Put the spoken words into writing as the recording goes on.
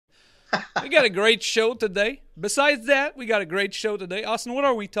We got a great show today. Besides that, we got a great show today. Austin, what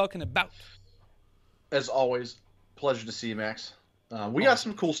are we talking about? As always, pleasure to see you, Max. We got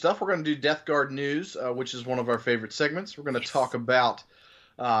some cool stuff. We're going to do Death Guard news, which is one of our favorite segments. We're going to talk about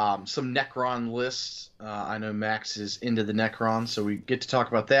some Necron lists. I know Max is into the Necrons, so we get to talk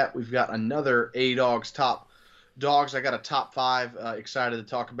about that. We've got another A-Dog's top dogs. I got a top 5 excited to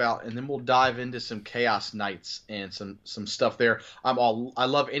talk about, and then we'll dive into some Chaos Knights and some stuff there. I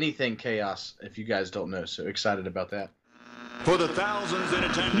love anything Chaos, if you guys don't know, so excited about that. For the thousands in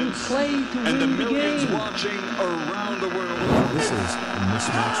attendance and the millions watching around the world. This is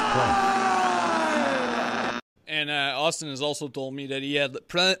Mismatched Play. And Austin has also told me that he had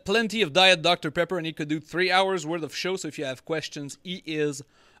plenty of Diet Dr. Pepper and he could do 3 hours worth of show. So if you have questions, he is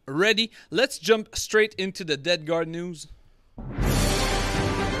ready. Let's jump straight into the Death Guard news.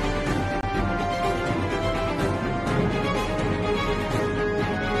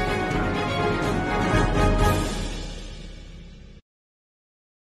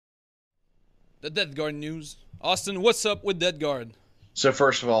 The Death Guard news. Austin, what's up with Death Guard? So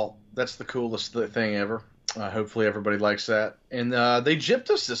first of all, that's the coolest thing ever. Hopefully everybody likes that. And they gypped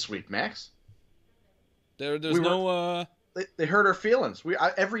us this week, Max. They hurt our feelings.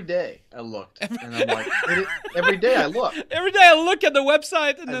 Every day I looked, and I'm like, every day I look. Every day I look at the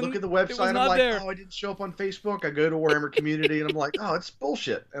website, and I look at the website, and I'm like, there. oh, I didn't show up on Facebook. I go to Warhammer Community, and I'm like, oh, it's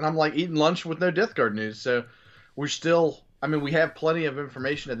bullshit. And I'm like eating lunch with no Death Guard news. So we're still. I mean, we have plenty of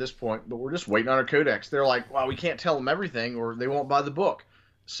information at this point, but we're just waiting on our codex. They're like, well, we can't tell them everything or they won't buy the book.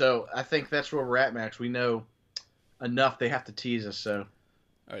 So I think that's where we're at, Max. We know enough. They have to tease us. So,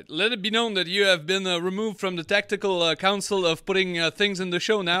 all right. Let it be known that you have been removed from the tactical council of putting things in the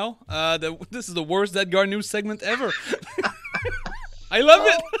show now. This is the worst Death Guard news segment ever. I love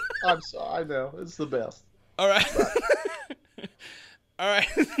it. I'm sorry. I know. It's the best. All right. All right,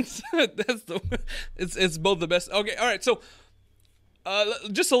 it's both the best. Okay, all right. So,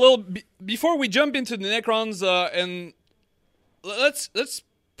 just a little before we jump into the Necrons, and let's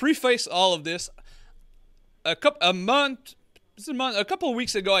preface all of this. A couple of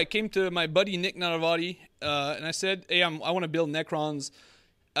weeks ago, I came to my buddy Nick Naravati, and I said, "Hey, I want to build Necrons,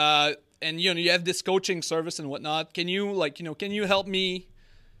 and you have this coaching service and whatnot. Can you help me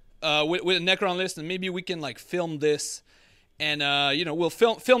with a Necron list, and maybe we can film this." And, we'll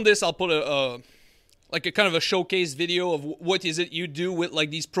film this. I'll put a kind of a showcase video of what is it you do with,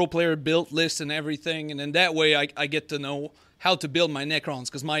 these pro player build lists and everything. And then that way I get to know how to build my Necrons.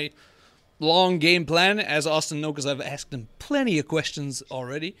 Because my long game plan, as Austin knows, because I've asked him plenty of questions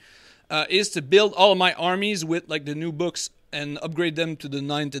already, is to build all of my armies with, the new books and upgrade them to the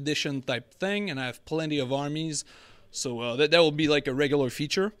 9th edition type thing. And I have plenty of armies. So that will be, a regular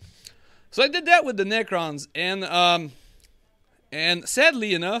feature. So I did that with the Necrons. And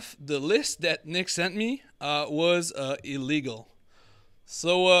sadly enough, the list that Nick sent me was illegal.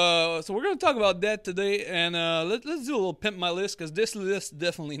 So we're going to talk about that today, and let's do a little pimp my list, because this list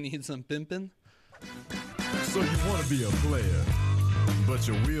definitely needs some pimping. So you want to be a player, but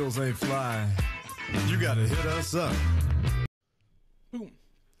your wheels ain't flying. You got to hit us up. Boom.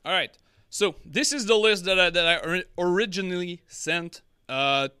 All right. So this is the list that I originally sent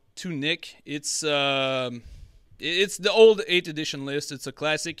to Nick. It's the old 8th edition list. It's a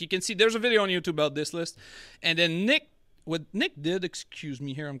classic. You can see there's a video on YouTube about this list. And then what Nick did, excuse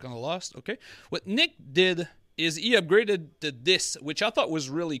me here, I'm kind of lost. Okay. What Nick did is he upgraded to this, which I thought was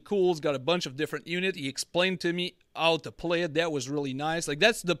really cool. It's got a bunch of different units. He explained to me how to play it. That was really nice.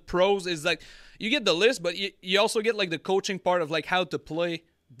 That's the pros, is you get the list, but you also get the coaching part of how to play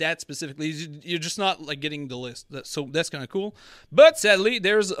that specifically. You're just not getting the list. So that's kind of cool. But sadly,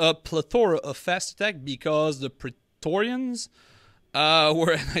 there's a plethora of fast attack because the Praetorians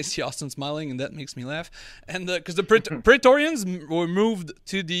were, and I see Austin smiling, and that makes me laugh. And because the Praetorians were moved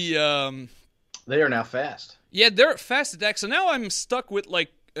to the they are now fast. Yeah, they're fast attack. So now I'm stuck with with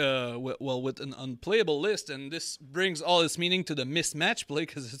an unplayable list, and this brings all this meaning to the mismatch play,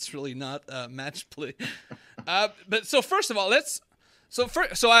 because it's really not match play. But so first of all,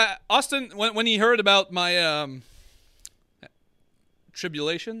 Austin, when he heard about my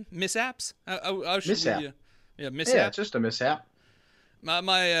tribulation, mishaps, how should mishap. Mishap. Yeah, it's just a mishap.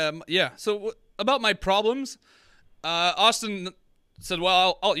 So about my problems, Austin said,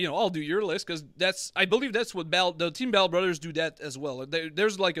 "Well, I'll do your list, because I believe that's what the Team Battle Brothers do that as well.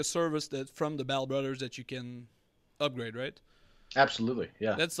 There's a service that from the Battle Brothers that you can upgrade, right?" Absolutely,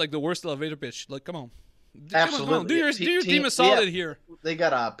 yeah. That's the worst elevator pitch. Come on. Absolutely. Come on. Do your team a solid here. They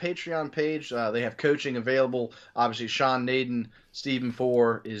got a Patreon page. They have coaching available. Obviously, Sean Naden, Stephen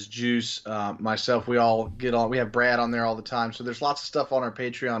Four is Juice. Myself, we all get on. We have Brad on there all the time. So there's lots of stuff on our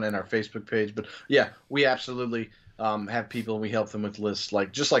Patreon and our Facebook page. But yeah, we absolutely have people and we help them with lists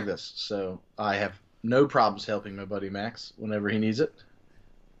just like this. So I have no problems helping my buddy Max whenever he needs it.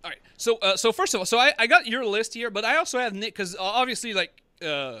 All right. So first of all, I got your list here, but I also have Nick because obviously like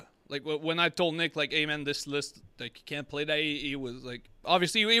when I told Nick like, hey man, this list like you can't play that, he was like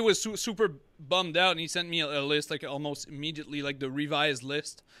obviously he was super bummed out, and he sent me a list like almost immediately, like the revised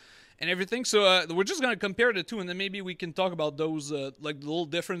list and everything. So we're just gonna compare the two, and then maybe we can talk about those like the little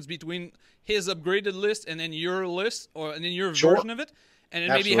difference between his upgraded list and then your list, and then your version of it, and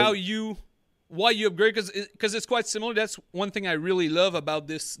then maybe why you upgrade, because it's quite similar. That's one thing I really love about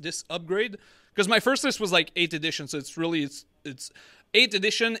this upgrade, because my first list was like 8th edition, so it's 8th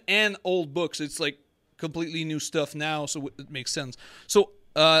edition and old books. It's like completely new stuff now, so it makes sense. So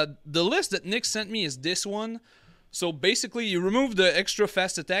the list that Nick sent me is this one. So basically you remove the extra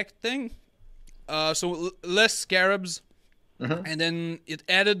fast attack thing, so less scarabs, and then it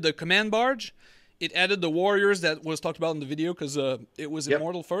added the command barge. It added the warriors that was talked about in the video because it was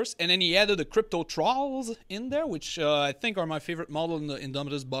immortal first, and then he added the crypto trolls in there, which I think are my favorite model in the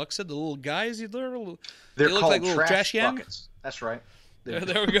Indomitus box set. The little guys, they're called look like little trash buckets. That's right.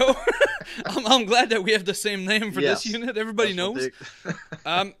 There we go. I'm glad that we have the same name for this unit. Everybody knows.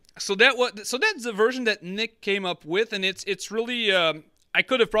 So that's the version that Nick came up with, and it's really I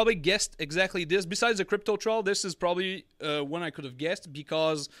could have probably guessed exactly this. Besides the crypto troll, this is probably one I could have guessed,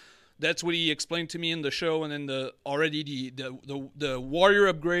 because that's what he explained to me in the show, and then the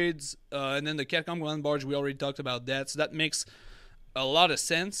warrior upgrades, and then the Catcom Command Barge, we already talked about that. So that makes a lot of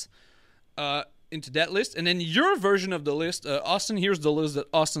sense into that list. And then your version of the list, Austin, here's the list that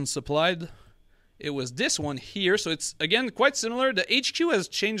Austin supplied. It was this one here. So it's, again, quite similar. The HQ has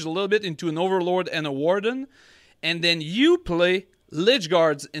changed a little bit into an Overlord and a Warden. And then you play Lich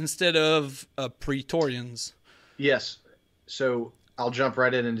Guards instead of Praetorians. Yes. So I'll jump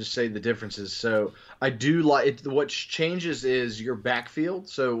right in and just say the differences. So I do like it. What changes is your backfield.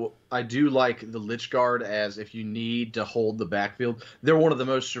 So I do like the Lich Guard as if you need to hold the backfield. They're one of the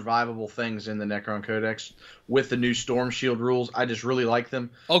most survivable things in the Necron Codex with the new Storm Shield rules. I just really like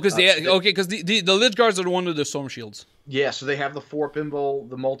them. Oh, because the Lich Guards are the one with the Storm Shields. Yeah, so they have the 4 pinball,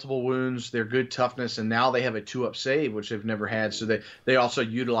 the multiple wounds, they're good toughness, and now they have a 2-up save, which they've never had. So they also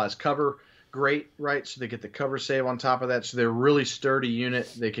utilize cover. Great, right? So they get the cover save on top of that. So they're a really sturdy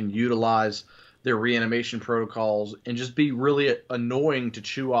unit. They can utilize their reanimation protocols and just be really annoying to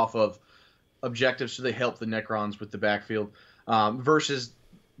chew off of objectives. So they help the Necrons with the backfield. Versus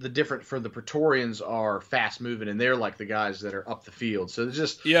the different for the Praetorians are fast moving, and they're like the guys that are up the field. So it's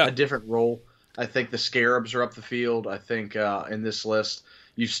just a different role. I think the Scarabs are up the field. I think in this list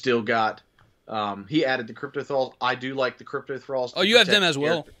you've still got. He added the Crypto Thralls. I do like the Crypto Thralls. Oh, you have them as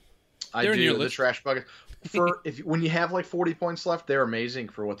well. I do, the trash bucket. When you have like 40 points left, they're amazing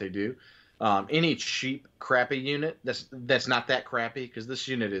for what they do. Any cheap, crappy unit that's not that crappy, because this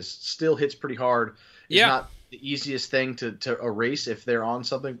unit still hits pretty hard. It's not the easiest thing to erase if they're on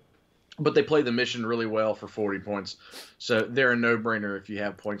something, but they play the mission really well for 40 points. So they're a no-brainer if you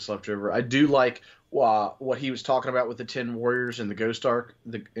have points left over. I do like what he was talking about with the 10 Warriors and the Ghost Arc.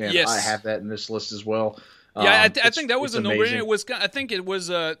 I have that in this list as well. Yeah, I think that was a no-brainer. I think it was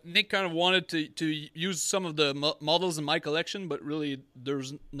Nick kind of wanted to use some of the models in my collection, but really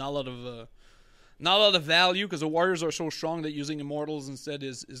there's not a lot of value because the Warriors are so strong that using Immortals instead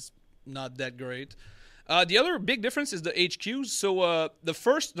is not that great. The other big difference is the HQs. So the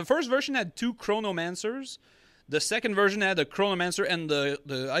first version had 2 Chronomancers. The second version had a Chronomancer and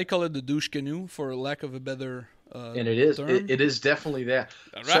the I call it the douche canoe for lack of a better. And it is definitely that.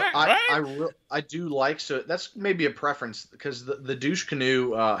 Right, so I do like, so that's maybe a preference, because the douche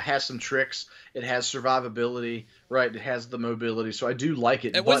canoe has some tricks. It has survivability, right? It has the mobility, so I do like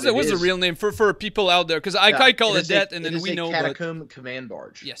it. What's the real name for people out there? Because I call it that, and then we know. Catacomb Command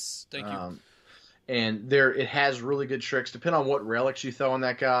Barge. Yes, thank you. And it has really good tricks. Depending on what relics you throw on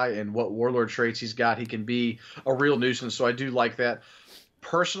that guy and what warlord traits he's got, he can be a real nuisance. So I do like that.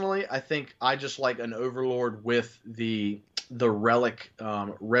 Personally, I think I just like an Overlord with the relic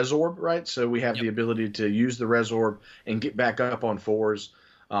Resorb, right? So we have the ability to use the Resorb and get back up on 4s.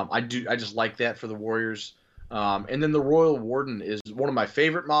 I just like that for the Warriors. And then the Royal Warden is one of my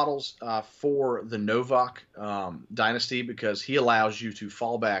favorite models for the Novak dynasty, because he allows you to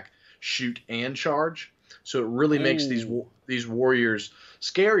fall back, shoot, and charge. So it really makes Ooh. these warriors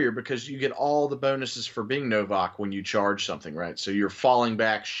scarier because you get all the bonuses for being Novak when you charge something, right? So you're falling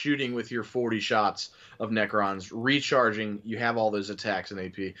back, shooting with your 40 shots of Necrons, recharging. You have all those attacks and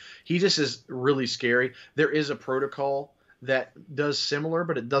AP. He just is really scary. There is a protocol that does similar,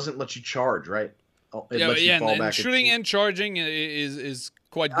 but it doesn't let you charge, right? It lets you Yeah, fall and back. shooting and charging is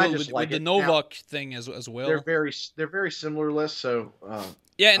quite I good just with like the it. Now, Novak thing as well. they're very similar lists, so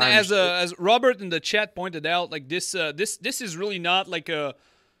Yeah, and I understand. as Robert in the chat pointed out, like this is really not like a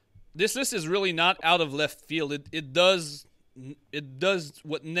this list is really not out of left field. It does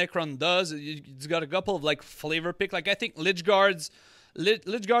what Necron does. It's got a couple of like flavor pick. Like I think Lich Guards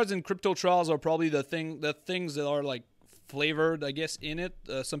and Crypto Trials are probably the things that are like flavored, I guess, in it.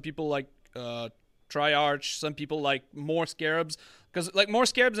 Some people like Triarch. Some people like more Scarabs because like more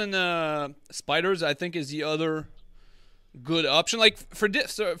Scarabs and Spiders, I think, is the other good option. Like for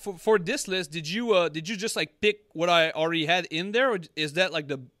this list, did you just like pick what I already had in there, or is that like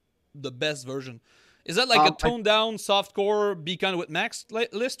the best version? Is that like a toned down softcore be kind of with max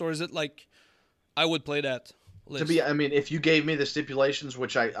list, or is it like I would play that list? I mean, if you gave me the stipulations,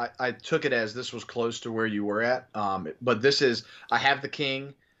 which I took it as this was close to where you were at, but this is I have the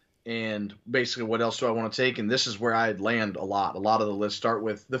king, and basically what else do I want to take? And this is where I'd land a lot. A lot of the lists start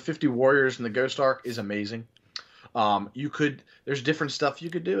with the 50 warriors, and the Ghost Arc is amazing. There's different stuff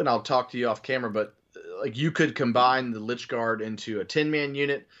you could do, and I'll talk to you off camera, but like you could combine the Lich Guard into a 10-man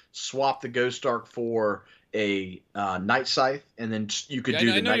unit, swap the Ghost Arc for a Night Scythe, and then you could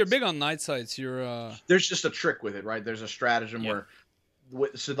do. I know you're big on Night Scythes. There's just a trick with it, right? There's a stratagem where,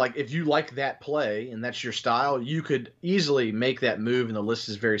 so like if you like that play and that's your style, you could easily make that move, and the list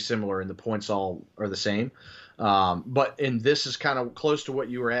is very similar, and the points all are the same. But this is kind of close to what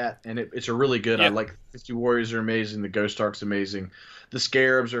you were at, and it's a really good. Yeah. I like 50 Warriors are amazing. The Ghost Arc's amazing. The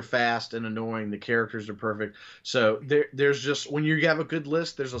Scarabs are fast and annoying. The characters are perfect. So there's just when you have a good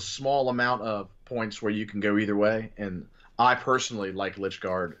list, there's a small amount of points where you can go either way. And I personally like Lich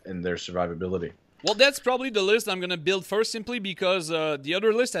Guard and their survivability. Well, that's probably the list I'm gonna build first, simply because the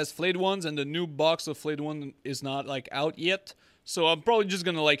other list has flayed ones, and the new box of flayed one is not like out yet. So I'm probably just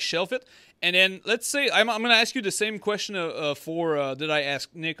gonna like shelf it, and then let's say I'm gonna ask you the same question for that I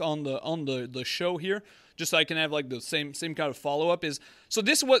asked Nick on the show here, just so I can have like the same kind of follow up. This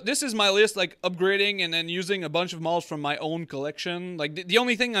is my list, like upgrading and then using a bunch of models from my own collection. Like the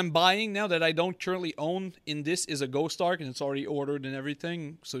only thing I'm buying now that I don't currently own in this is a Ghost Arc, and it's already ordered and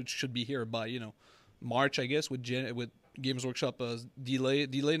everything, so it should be here by March, I guess, with Games Workshop delay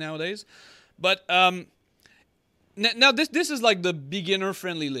nowadays. But now this is like the beginner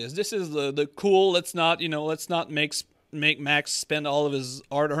friendly list. This is the cool. Let's not make Max spend all of his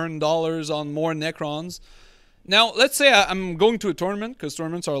hard-earned dollars on more Necrons. Now let's say I'm going to a tournament, because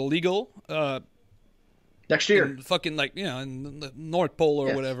tournaments are legal. Next year, in fucking in the North Pole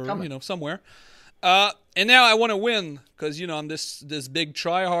or whatever, somewhere. And now I want to win because I'm this big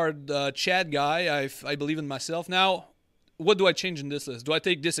try-hard Chad guy. I believe in myself. Now, what do I change in this list? Do I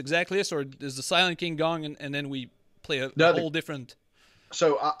take this exact list, or is the Silent King gone and then we play a whole different?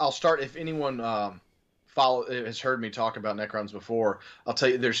 So I'll start. If anyone has heard me talk about Necrons before, I'll tell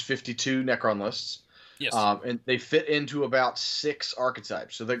you there's 52 Necron lists. Yes. And they fit into about 6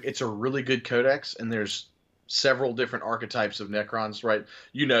 archetypes. So it's a really good codex, and there's several different archetypes of Necrons, right?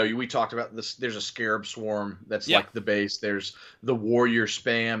 We talked about this. There's a Scarab Swarm that's like the base. There's the Warrior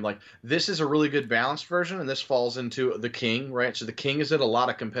Spam. Like this is a really good balanced version, and this falls into the King, right? So the King is in a lot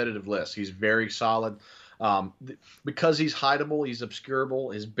of competitive lists. He's very solid. Because he's hideable, he's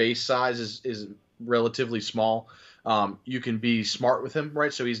obscurable. His base size is relatively small. You can be smart with him,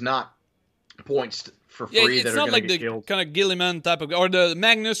 right? So he's not points for free that are going to get killed. It's not like the kind of Gilliman type of, or the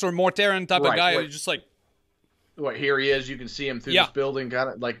Magnus or Mortaran type of guy. Who's just like, here he is. You can see him through this building. Kind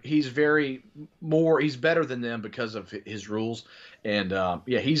of like he's he's better than them because of his rules. And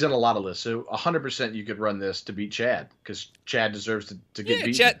he's in a lot of lists. So 100% you could run this to beat Chad, because Chad deserves to get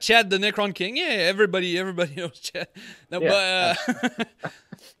beaten. Chad the Necron King. Yeah, everybody knows Chad. No, but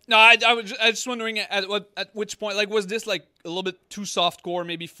no, I was just wondering at which point, like, was this like a little bit too soft core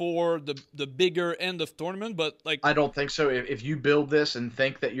maybe for the bigger end of tournament? But like, I don't think so. If you build this and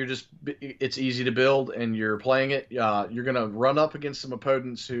think that it's easy to build and you're playing it, you're gonna run up against some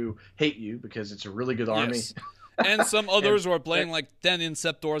opponents who hate you because it's a really good army. Yes. And some others who are playing like 10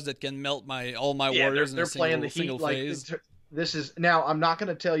 Inceptors that can melt all my warriors they're in a playing single phase. This is now. I'm not going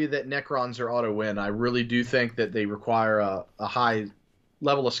to tell you that Necrons are auto win. I really do think that they require a high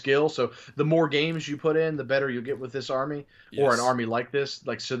level of skill. So the more games you put in, the better you'll get with this army or an army like this.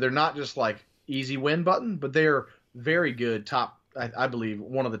 Like, so they're not just like easy win button, but they're very good top. I believe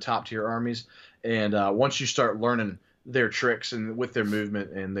one of the top tier armies. And once you start learning their tricks and with their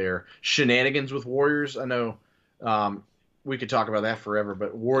movement and their shenanigans with warriors, I know we could talk about that forever,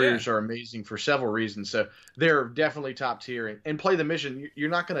 but warriors are amazing for several reasons. So they're definitely top tier. And play the mission. You're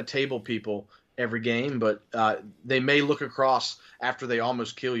not going to table people every game, but they may look across after they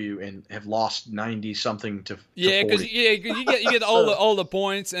almost kill you and have lost 90 something to 40. Because you get all the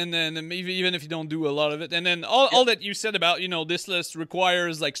points, and then even if you don't do a lot of it, and then all that you said about this list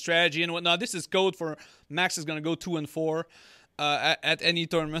requires like strategy and whatnot. This is code for Max is going to go 2 and 4 at any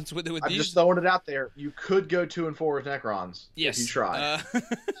tournaments with I'm these. just throwing it out there. You could go 2 and 4 with Necrons if you try.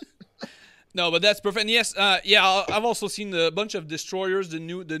 No, but that's perfect. And yes, I've also seen a bunch of destroyers, the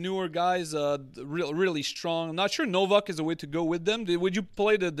newer guys, really strong. I'm not sure Novak is a way to go with them. Would you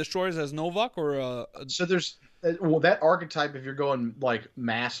play the destroyers as Novak or? So there's that archetype. If you're going like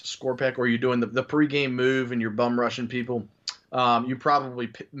mass Scorpec, or you're doing the pregame move and you're bum rushing people, you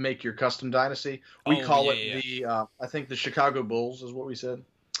probably make your custom dynasty. We call it the I think the Chicago Bulls is what we said.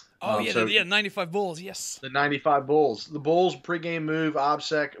 Oh, 95 Bulls, yes. The 95 Bulls. The Bulls pregame move,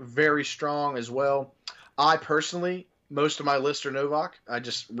 OBSEC, very strong as well. I personally, most of my lists are Novak. I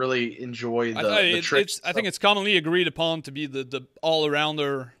just really enjoy the tricks. I think it's commonly agreed upon to be the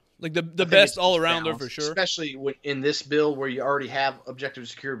all-arounder, like the best all-arounder for sure. Especially in this build where you already have objective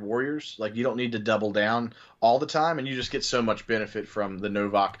secured warriors. Like, you don't need to double down all the time, and you just get so much benefit from the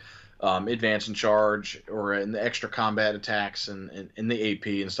Novak advance and charge, or in the extra combat attacks and the AP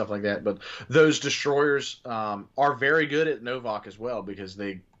and stuff like that. But those destroyers are very good at Novak as well, because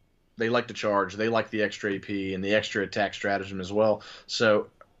they like to charge. They like the extra AP and the extra attack stratagem as well. So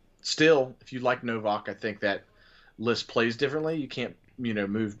still, if you like Novak, I think that list plays differently. You can't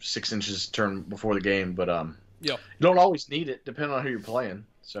move 6 inches turn before the game, but you don't always need it depending on who you're playing.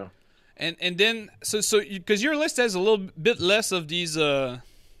 So and then because your list has a little bit less of these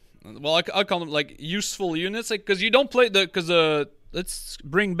well, I call them like useful units, like, because you don't play let's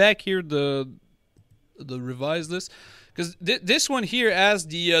bring back here the revised list, because this one here has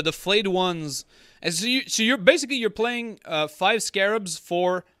the flayed ones, and so you're playing 5 scarabs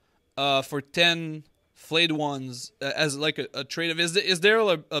for 10 flayed ones as like a trade of. Is there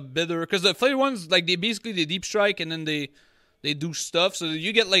a bidder? Because the flayed ones, like, they deep strike and then they do stuff, so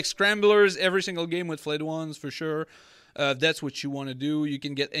you get like scramblers every single game with flayed ones for sure. That's what you want to do. You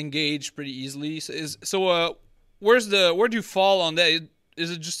can get engaged pretty easily. So where do you fall on that? Is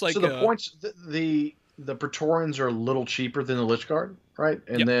it just like the points? The Praetorians are a little cheaper than the Lich Guard, right?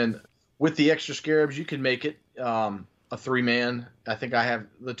 And then with the extra scarabs, you can make it a 3-man. I think I have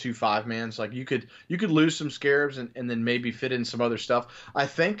the 2 5-mans. Like, you could lose some scarabs and then maybe fit in some other stuff. I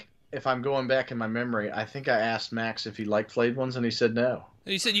think, if I'm going back in my memory, I think I asked Max if he liked flayed ones, and he said no.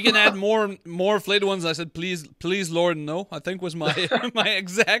 He said you can add more flayed ones. I said, please, Lord, no. I think was my my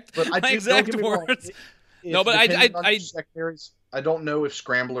exact words. No, but I don't know if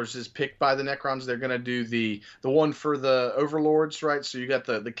Scramblers is picked by the Necrons. They're going to do the one for the Overlords, right? So you got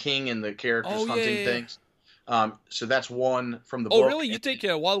the king and the characters hunting things. So that's one from the book. Oh, really? You take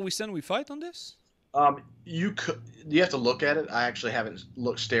While We Send, We Fight on this? You have to look at it. I actually haven't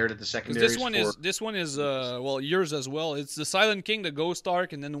stared at the secondaries. This one is yours as well. It's the Silent King, the Ghost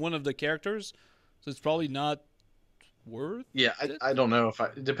Ark, and then one of the characters. So it's probably not worth. Yeah, I don't know if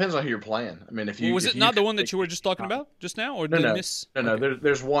it depends on who you're playing. I mean, if you was it not the one that you were just talking about just now, or did I miss? No.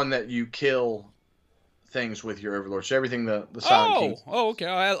 There's one that you kill things with your Overlord. So everything the Silent King. Oh, okay.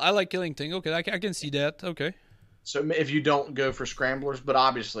 I like killing things. Okay, I can see that. Okay. So if you don't go for Scramblers, but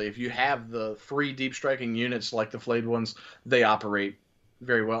obviously if you have the 3 deep striking units like the flayed ones, they operate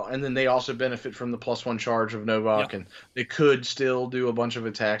very well. And then they also benefit from the +1 charge of Novak, and they could still do a bunch of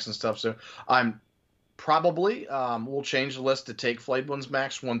attacks and stuff. So I'm probably we'll change the list to take flayed ones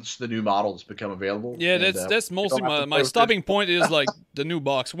max once the new models become available. Yeah, that's mostly my stopping point is like the new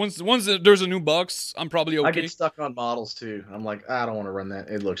box. Once there's a new box, I'm probably okay. I get stuck on models too. I'm like, I don't want to run that.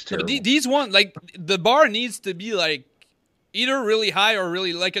 It looks terrible. But these ones, like, the bar needs to be like either really high or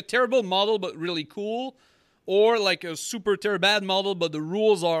really like a terrible model but really cool, or like a super bad model but the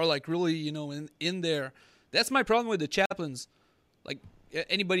rules are like really in there. That's my problem with the chaplains. Like,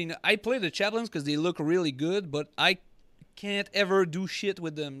 anybody know, I play the chaplains because they look really good, but I can't ever do shit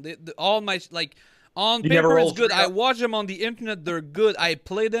with them. All my, like, on paper it's good. I watch them on the internet, they're good. I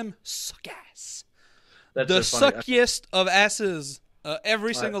play them, suck ass. That's so suckiest of asses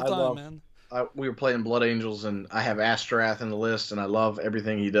every single time, man. We were playing Blood Angels, and I have Astrath in the list, and I love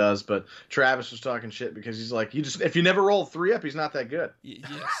everything he does. But Travis was talking shit because he's like, if you never roll 3 up, he's not that good.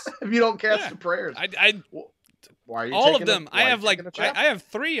 Yes. If you don't cast the prayers. Why are you all of them? I have I have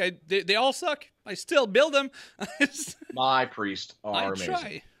 3. They all suck. I still build them. My priests are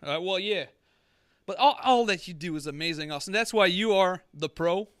amazing. Try. Well, yeah. But all that you do is amazing, Austin. That's why you are the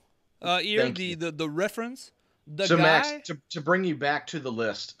pro here, Thank you. the reference, the So, guy. Max, to bring you back to the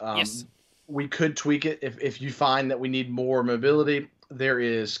list, Yes. we could tweak it if you find that we need more mobility. There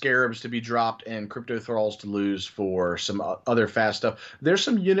is scarabs to be dropped and crypto thralls to lose for some other fast stuff. There's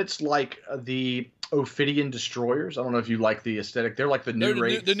some units like the Ophidian destroyers. I don't know if you like the aesthetic. They're like the new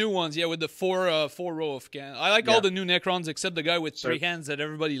race. The new ones, yeah, with the four row of can. I like all the new Necrons except the guy with three hands that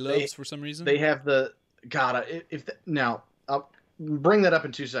everybody loves for some reason. They have the now I'll bring that up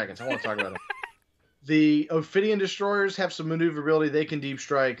in 2 seconds. I want to talk about it. The Ophidian destroyers have some maneuverability. They can deep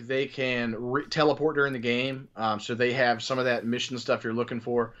strike. They can teleport during the game. So they have some of that mission stuff you're looking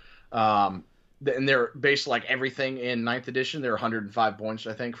for. And they're based like everything in 9th edition. They're 105 points,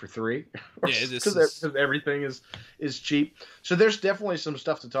 I think, for 3. Yeah, because everything is cheap. So there's definitely some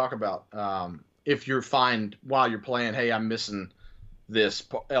stuff to talk about. If you find while you're playing, hey, I'm missing this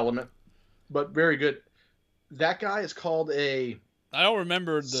element. But very good. That guy is called a... I don't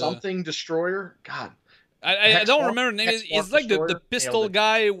remember something destroyer. God, I don't remember the name. It's like the pistol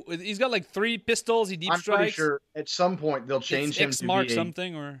guy. He's got like 3 pistols. He deep strikes. I'm pretty sure at some point they'll change him to be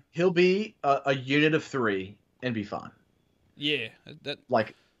something, or he'll be a unit of 3 and be fine. Yeah,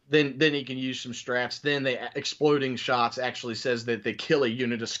 then he can use some strats. Then the exploding shots actually says that they kill a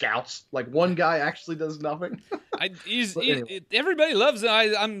unit of scouts. Like one guy actually does nothing. Everybody loves it.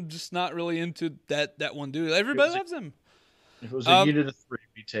 I'm just not really into that one dude. Everybody loves him. If it was a unit of 3,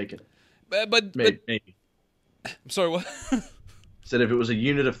 we'd take it. But maybe. I'm sorry, what? Said if it was a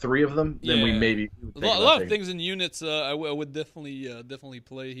unit of 3 of them, then we maybe would a lot of things in units. I would definitely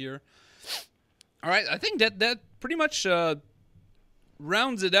play here. All right, I think that pretty much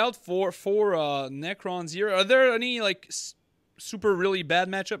rounds it out for Necrons here. Are there any like super really bad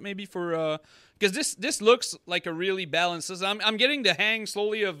matchup maybe for? Because this looks like a really balanced. I'm getting the hang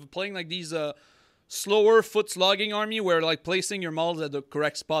slowly of playing like these slower foot slogging army where like placing your models at the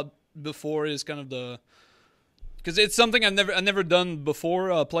correct spot before is kind of the, because it's something I've never done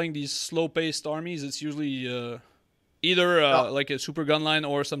before, playing these slow paced armies. It's usually either like a super gun line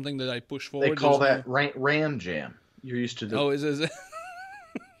or something that I push forward. They call that ram jam. You're used to the... Oh, is it?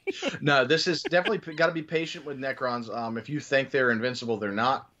 No, this is definitely got to be patient with Necrons. If you think they're invincible, they're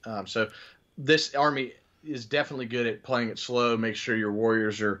not. So this army is definitely good at playing it slow. Make sure your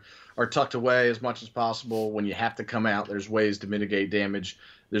warriors are tucked away as much as possible. When you have to come out, there's ways to mitigate damage.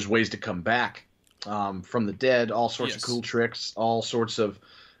 There's ways to come back from the dead. All sorts of cool tricks. All sorts of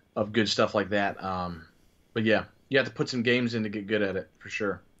good stuff like that. But yeah, you have to put some games in to get good at it for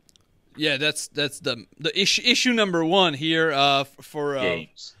sure. Yeah, that's the issue number 1 here for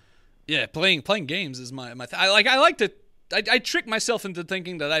games. Yeah, playing games is my thing. I like to. I trick myself into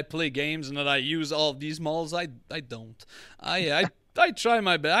thinking that I play games and that I use all of these models. I don't. I try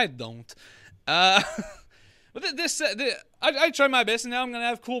my best. I don't. But I try my best, and now I'm gonna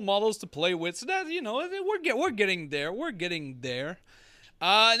have cool models to play with. So that we're getting there. We're getting there.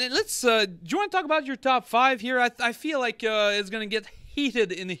 And then let's. Do you want to talk about your top 5 here? I feel like it's gonna get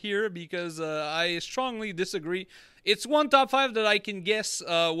heated in here because I strongly disagree. It's one top 5 that I can guess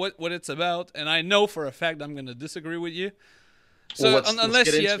what it's about, and I know for a fact I'm gonna disagree with you. So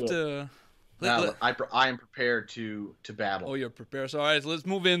unless you have to. I am prepared to battle. Oh, you're prepared. So, all right, let's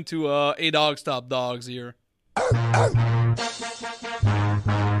move into A Dog's Top Dogs here.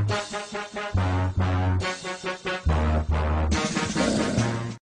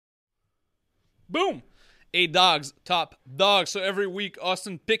 Boom! A Dog's Top Dogs. So every week,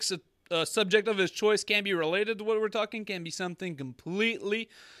 Austin picks a subject of his choice. Can be related to what we're talking. Can be something completely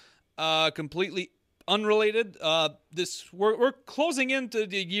unrelated. We're closing into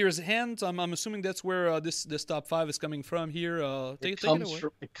the year's end. So I'm assuming that's where this top 5 is coming from here. Take it away.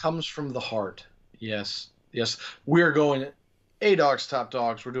 It comes from the heart. Yes. We're going A Dog's Top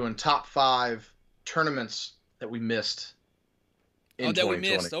Dogs. We're doing top 5 tournaments that we missed. That we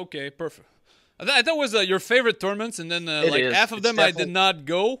missed. Okay, perfect. I thought it was your favorite tournaments, and then half of them I did not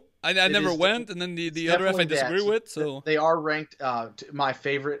go. I never went, and then the other half I disagree with. So they are ranked my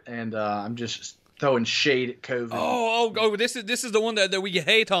favorite, and I'm just throwing shade at COVID. Oh! This is the one that we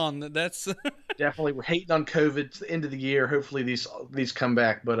hate on. That's definitely, we're hating on COVID. It's the end of the year. Hopefully these come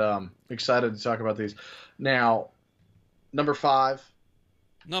back, but excited to talk about these. Now, number 5.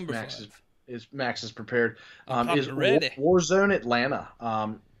 Max is prepared. Is ready. Warzone Atlanta.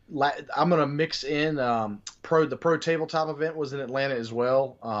 I'm gonna mix in the pro tabletop event was in Atlanta as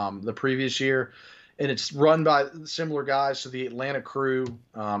well the previous year, and it's run by similar guys. So the Atlanta crew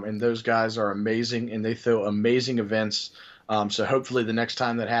and those guys are amazing, and they throw amazing events. So hopefully the next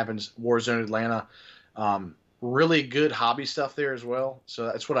time that happens, Warzone Atlanta, really good hobby stuff there as well. So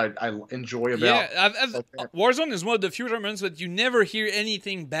that's what I enjoy about. Warzone is one of the few tournaments that you never hear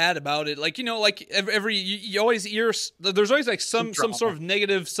anything bad about it. Like, like every you always hear, there's always like some sort of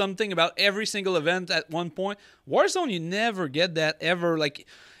negative something about every single event at one point. Warzone, you never get that ever. Like,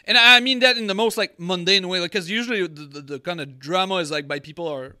 and I mean that in the most like mundane way, like, because usually the kind of drama is like by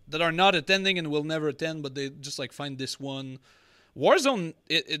people that are not attending and will never attend, but they just like find this one. Warzone,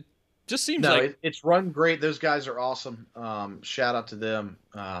 it just seems it's run great. Those guys are awesome. Shout out to them.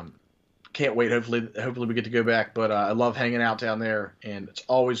 Can't wait. Hopefully we get to go back. But I love hanging out down there, and it's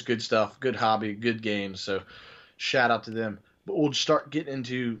always good stuff, good hobby, good games. So shout out to them. But we'll start getting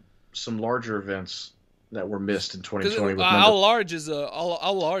into some larger events that were missed in 2020. How large is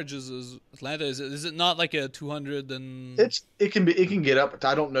Atlanta? Is it not like a 200 and? It can get up.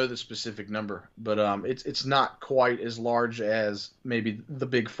 I don't know the specific number, but it's not quite as large as maybe the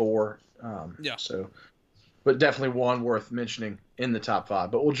big four. So, but definitely one worth mentioning in the top 5.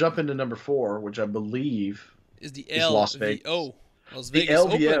 But we'll jump into number 4, which I believe is the Las Vegas. Las The Vegas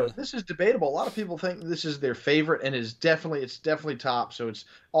LVO. Open. This is debatable. A lot of people think this is their favorite, and it's definitely top. So it's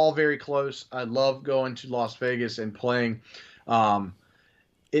all very close. I love going to Las Vegas and playing.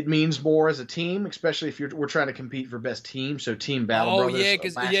 It means more as a team, especially if we're trying to compete for best team. So Team Battle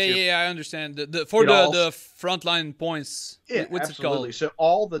Brothers. I understand. The frontline points. Yeah, what's absolutely. It called? So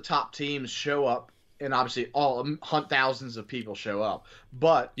all the top teams show up. And obviously, thousands of people show up.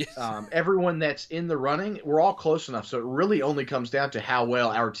 But yes. Everyone that's in the running, we're all close enough. So it really only comes down to how well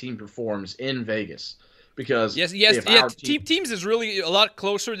our team performs in Vegas. Because teams is really a lot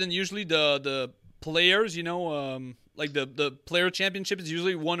closer than usually the players. Like the player championship is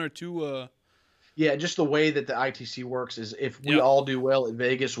usually 1 or 2. Yeah, just the way that the ITC works is if we all do well at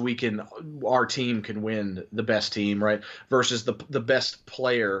Vegas, our team can win the best team, right? Versus the best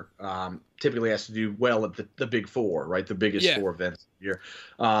player typically has to do well at the big 4, right? The biggest 4 events here.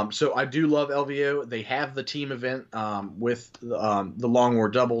 So I do love LVO. They have the team event with the Long War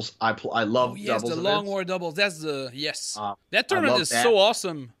doubles. I love doubles. Yes, the events. Long War doubles. That's that tournament is so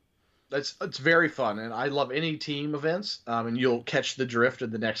awesome. It's very fun, and I love any team events. And you'll catch the drift in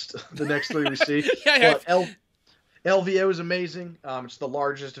the next 3 we see. But LVO is amazing. It's the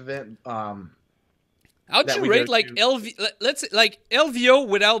largest event. How'd you rate like LVO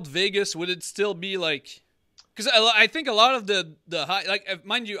without Vegas? Would it still be like? Because I think a lot of the high, like,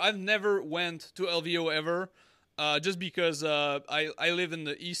 mind you, I've never went to LVO ever, just because I live in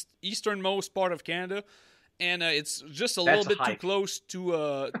the easternmost part of Canada. And it's just a little bit too close to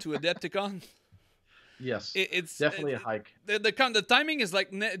Adepticon. Yes, it's definitely a hike. The timing is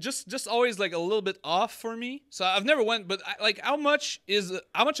like just always like a little bit off for me. So I've never went, but how much of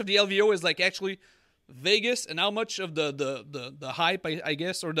the LVO is like actually Vegas, and how much of the hype, I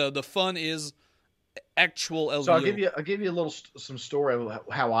guess, or the fun is actual LVO? So I'll give you some story of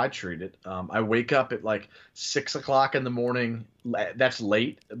how I treat it. I wake up at like 6 o'clock in the morning. That's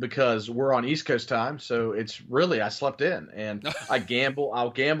late because we're on East Coast time, so it's really I slept in, and I gamble.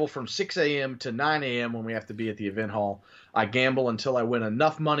 I'll gamble from 6 a.m. to 9 a.m. when we have to be at the event hall. I gamble until I win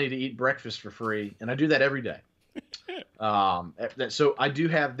enough money to eat breakfast for free, and I do that every day. So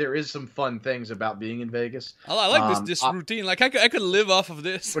there is some fun things about being in Vegas. I like this routine. Like I could live off of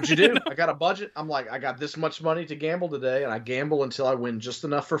this. What you do? I got a budget. I'm like, I got this much money to gamble today, and I gamble until I win just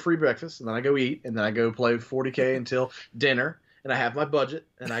enough for free breakfast, and then I go eat, and then I go play 40K until dinner, and I have my budget,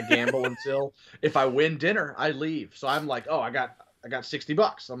 and I gamble until if I win dinner, I leave. So I'm like, I got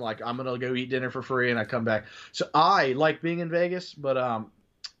 $60. I'm like, I'm gonna go eat dinner for free, and I come back. So I like being in Vegas, but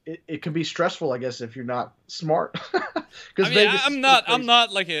it can be stressful, I guess, if you're not smart. I'm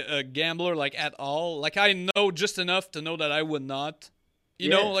not like a gambler, like, at all. Like, I know just enough to know that I would not,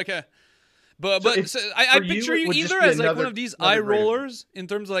 know, like a. But I picture you either as like one of these eye rollers in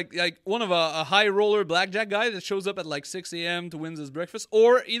terms of like one of a high roller blackjack guy that shows up at like 6 a.m. to win his breakfast,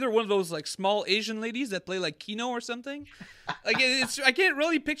 or either one of those like small Asian ladies that play like Keno or something. Like I can't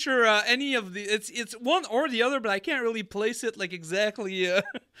really picture any of the. It's one or the other, but I can't really place it like exactly.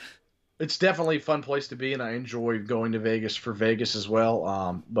 It's definitely a fun place to be, and I enjoy going to Vegas for Vegas as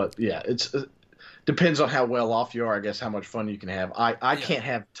well. But yeah, it's. Depends on how well off you are, I guess, how much fun you can have. I can't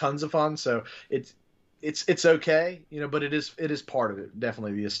have tons of fun, so it's okay, but it is part of it.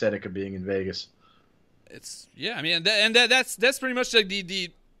 Definitely the aesthetic of being in Vegas. That's pretty much like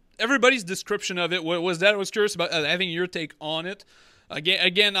the everybody's description of it. Was that I was curious about having your take on it.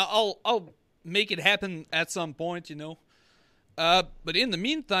 Again, I'll make it happen at some point, But in the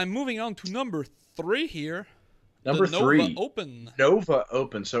meantime, moving on to number 3 here. Number 3, Nova Open. Nova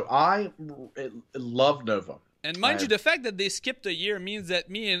Open. So I love Nova. And mind you, the fact that they skipped a year means that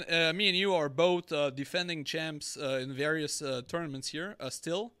me and you are both defending champs in various tournaments here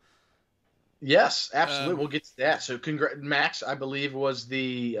still. Yes, absolutely. We'll get to that. So, Max, I believe was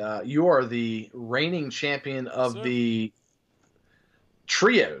you are the reigning champion of the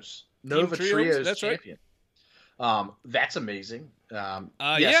trios, Nova Trios champion. Right. That's amazing. We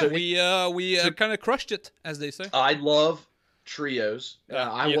kind of crushed it, as they say. I love trios.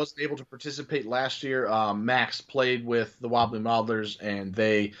 I wasn't able to participate last year. Max played with the Wobbly Modelers, and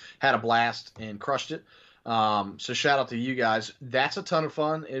they had a blast and crushed it. So shout out to you guys. That's a ton of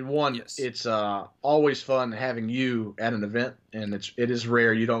fun. And it's always fun having you at an event, and it is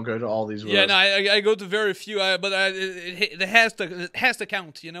rare you don't go to all these. Yeah, no, I go to very few, but it has to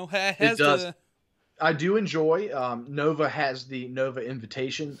count. You know, it does. I do enjoy. Nova has the Nova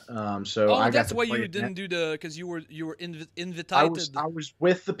Invitation. That's why you didn't do because you were invited. I was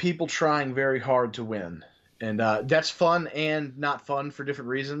with the people trying very hard to win, and that's fun and not fun for different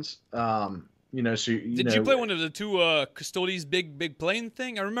reasons. Did you play one of the two Custodes big plane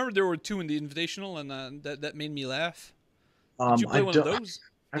thing? I remember there were two in the Invitational, and that made me laugh. Did you play one of those?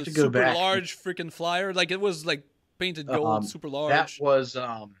 I have to go back. Super large freaking flyer, like it was like painted gold, super large. That was.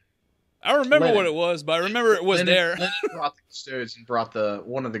 I don't remember what it was, but I remember it was there. Lennon brought the Custodes and brought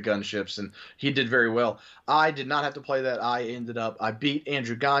one of the gunships, and he did very well. I did not have to play that. I beat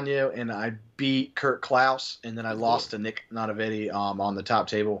Andrew Gagno, and I beat Kurt Klaus, and then I lost to Nick Nanavetti on the top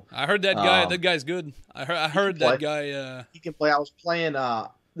table. I heard that guy. That guy's good. I heard that guy. He can play. I was playing.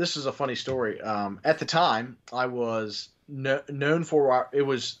 This is a funny story. At the time, I was known for. It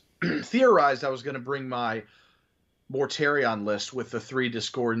was theorized I was going to bring my Mortarion list with the 3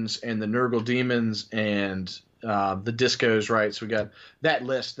 Discordants and the Nurgle Demons and the Discos, right? So we got that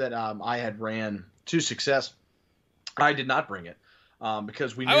list that I had ran to success. I did not bring it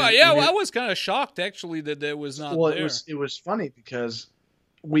because we knew. I was kind of shocked actually that it was not there. It was funny because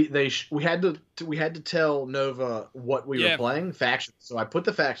we had to tell Nova what we were playing, factions. So I put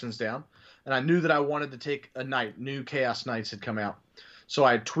the factions down, and I knew that I wanted to take a night. New Chaos Knights had come out. So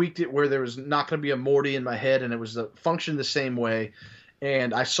I tweaked it where there was not going to be a Morty in my head, and it was functioned the same way.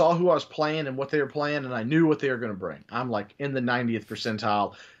 And I saw who I was playing and what they were playing, and I knew what they were going to bring. I'm like in the 90th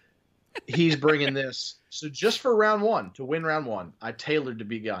percentile. He's bringing this. So just for round 1, to win round 1, I tailored to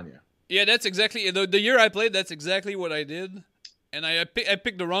beat Ganya. Yeah, that's exactly the year I played. That's exactly what I did. And I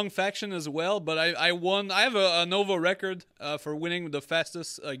picked the wrong faction as well, but I won. I have a Nova record for winning the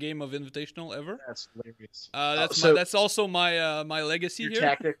fastest game of Invitational ever. That's hilarious. That's also my legacy here.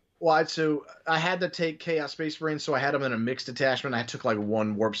 Tactic. Well, so I had to take Chaos Space Marines, so I had them in a mixed detachment. I took like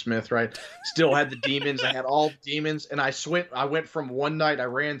 1 Warp Smith, right? Still had the demons. I had all the demons, and I went from one night. I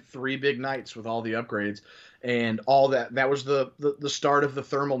ran 3 big nights with all the upgrades, and all that. That was the start of the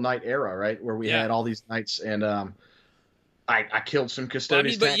Thermal Knight era, right? Where we had all these knights, and I killed some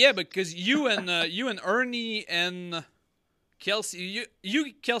Custodes. Because you and Ernie and Kelsey,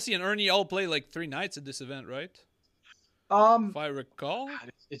 Kelsey and Ernie all played like 3 nights at this event, right? If I recall,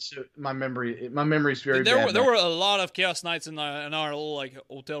 it's my memory. My memory's very bad. There were a lot of Chaos Knights in our little like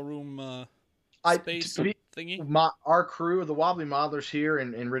hotel room space thingy. Our crew, the Wobbly Modelers here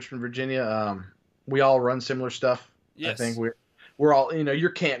in Richmond, Virginia, we all run similar stuff. Yes. I think we're all your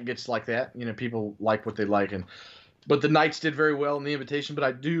camp gets like that. People like what they like, but the Knights did very well in the invitation. But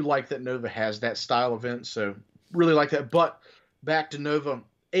I do like that Nova has that style event, so really like that. But back to Nova,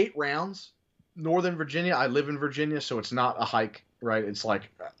 8 rounds. Northern Virginia, I live in Virginia, so it's not a hike, right? It's like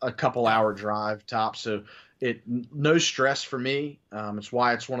a couple hour drive top, so no stress for me. It's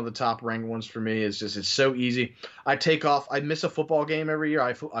why it's one of the top ranked ones for me. It's so easy. I take off. I miss a football game every year.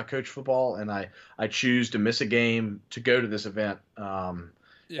 I coach football, and I choose to miss a game to go to this event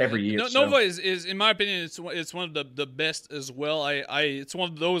every year. Nova is in my opinion, it's one of the best as well. It's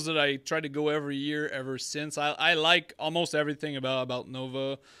one of those that I try to go every year ever since. I like almost everything about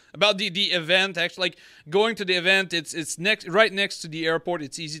Nova, about the event. Actually, like going to the event, it's right next to the airport.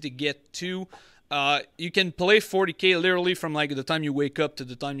 It's easy to get to. You can play 40K literally from like the time you wake up to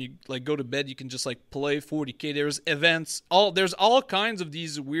the time you like go to bed. You can just like play 40K. There's events. There's all kinds of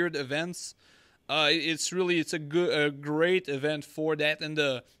these weird events. It's a great event for that,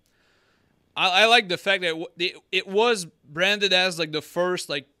 and I like the fact that it was branded as like the first,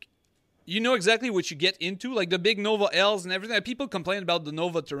 like exactly what you get into, like the big Nova L's and everything. People complain about the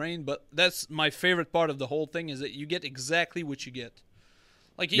Nova terrain, but that's my favorite part of the whole thing is that you get exactly what you get.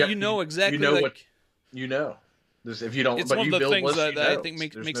 Like exactly. This, if you don't, it's but one you of the build things lists, that I think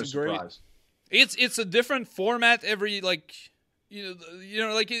makes it great. It's a different format every like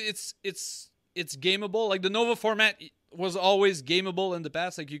like it's gameable. Like the Nova format, was always gameable in the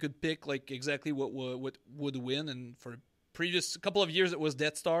past. Like you could pick like exactly what would win, and for previous couple of years it was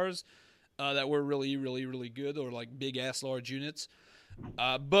Death Stars that were really, really, really good, or like big ass large units.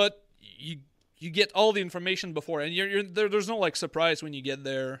 But you get all the information before, and there's no like surprise when you get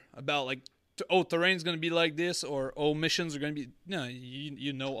there about like terrain's going to be like this, or missions are going to be. No,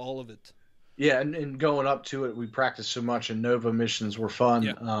 you know all of it. Yeah, and going up to it, we practiced so much, and Nova missions were fun.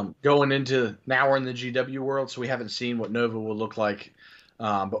 Yeah. Going into now we're in the GW world, so we haven't seen what Nova will look like,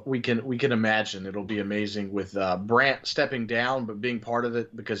 but we can imagine it'll be amazing with Brant stepping down, but being part of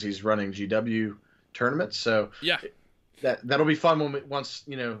it because he's running GW tournaments. So yeah, that'll be fun when once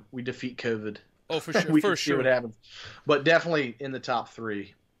we defeat COVID. Oh, for sure, we can see what happens. But definitely in the top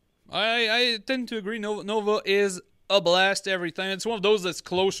 3. I tend to agree. Nova is a blast every time. It's one of those that's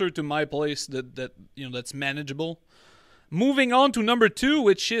closer to my place that's manageable. Moving on to number 2,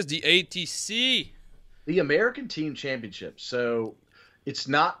 which is the ATC, the American Team Championship. So it's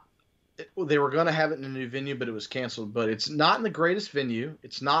not. They were going to have it in a new venue, but it was canceled. But it's not in the greatest venue.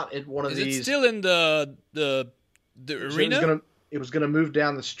 It's not in one of these. It's still in the arena. It was gonna move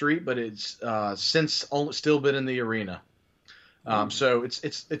down the street, but it's since still been in the arena. So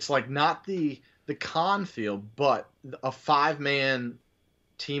it's like not the con field, but a 5-man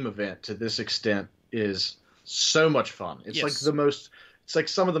team event to this extent is so much fun. It's like it's like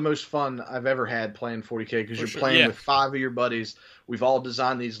some of the most fun I've ever had playing 40K, because you're playing with 5 of your buddies. We've all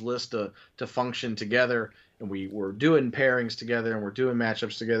designed these lists to function together, and we're doing pairings together, and we're doing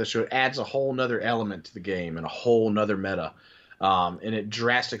matchups together. So it adds a whole nother element to the game and a whole nother meta. And it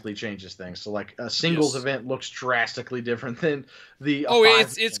drastically changes things. So like a singles event looks drastically different than the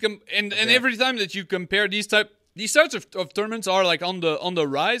and every time that you compare these types of tournaments are like on the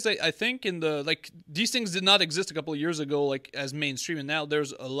rise. I think in the like these things did not exist a couple of years ago like as mainstream, and now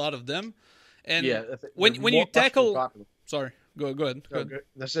there's a lot of them. And when you tackle, sorry. Go ahead.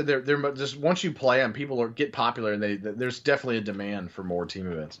 I said they're just once you play them, people get popular, and there's definitely a demand for more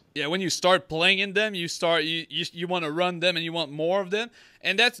team events. Yeah, when you start playing in them, you want to run them, and you want more of them.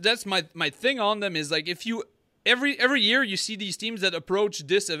 And that's my thing on them is like if you every year you see these teams that approach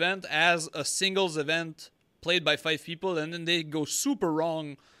this event as a singles event played by 5 people, and then they go super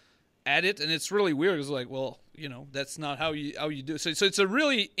wrong at it, and it's really weird. It's like, well, that's not how you do it. So it's a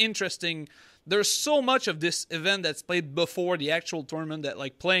really interesting. There's so much of this event that's played before the actual tournament that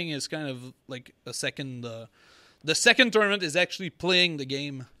like playing is kind of like a second. The second tournament is actually playing the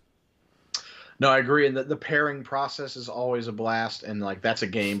game. No, I agree, and the pairing process is always a blast, and like that's a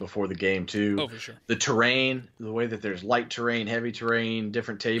game before the game too. Oh, for sure. The terrain, the way that there's light terrain, heavy terrain,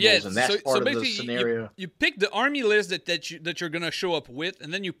 different tables, and that's part of the scenario. You pick the army list that you're gonna show up with,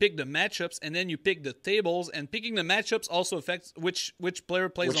 and then you pick the matchups, and then you pick the tables, and picking the matchups also affects which player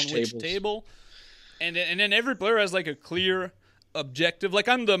plays on which table, and then every player has like a clear objective. Like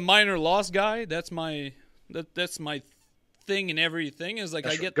I'm the minor loss guy. That's my thing in everything is like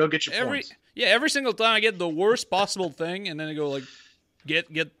go get your points. Yeah, every single time I get the worst possible thing, and then I go like,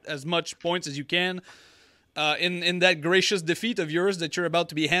 get as much points as you can, in that gracious defeat of yours that you're about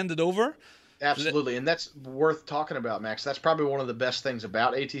to be handed over. Absolutely, and that's worth talking about, Max. That's probably one of the best things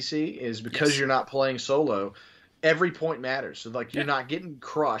about ATC is because you're not playing solo. Every point matters. So like you're not getting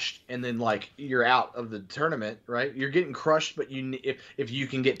crushed, and then like you're out of the tournament, right? You're getting crushed, but if you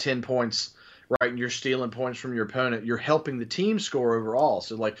can get 10 points. Right, and you're stealing points from your opponent. You're helping the team score overall.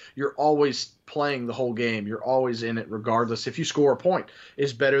 So, like, you're always playing the whole game. You're always in it, regardless. If you score a point,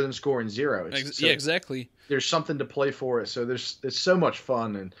 it's better than scoring 0. Yeah, exactly. There's something to play for it. So it's so much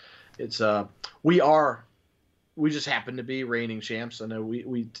fun, and it's we just happen to be reigning champs. I know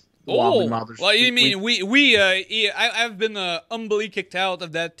we. Well, you mean I've been humbly kicked out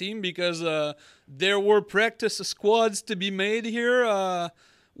of that team because there were practice squads to be made here.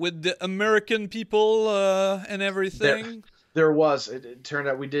 With the American people and everything. There was. It turned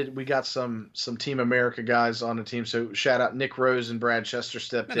out we got some Team America guys on the team. So shout out Nick Rose and Brad Chester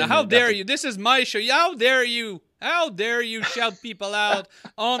stepped in. How dare you? This is my show. How dare you? How dare you shout people out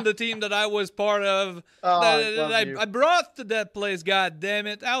on the team that I was part of? I brought to that place. God damn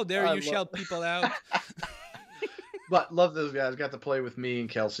it! How dare you shout people out? But love those guys. Got to play with me and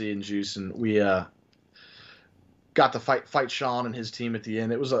Kelsey and Juice, and we got to fight Sean and his team at the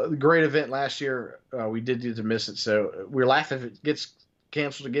end. It was a great event last year. We did need to miss it, so we're laughing. If it gets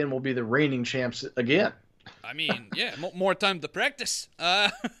canceled again, we'll be the reigning champs again. I mean, yeah, more time to practice.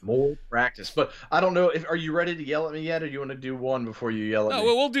 More practice, but I don't know. Are you ready to yell at me yet, or do you want to do one before you yell at me?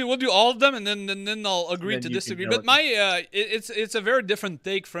 No, we'll do all of them, and then I'll agree to disagree. But it's a very different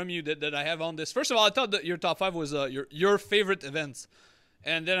take from you that I have on this. First of all, I thought that your top 5 was your favorite events,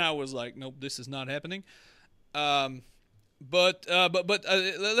 and then I was like, nope, this is not happening.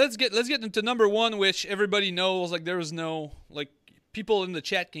 let's get into number one, which everybody knows. Like there is no like people in the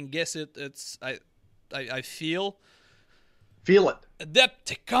chat can guess it. It's I feel it.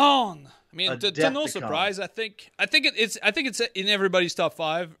 Adepticon. I mean, to no Adepticon. surprise, I think it's in everybody's top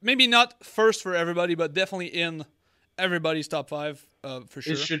 5. Maybe not first for everybody, but definitely in everybody's top 5 for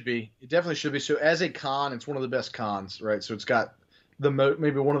sure. It should be. It definitely should be. So as a con, it's one of the best cons, right? So it's got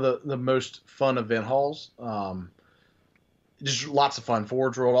maybe one of the most fun event halls. Just lots of fun.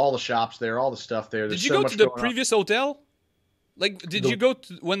 Forge World, all the shops there, all the stuff there. Did you go to the previous hotel? Like, did you go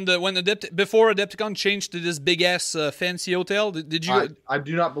to before Adepticon changed to this big ass fancy hotel? Did you? I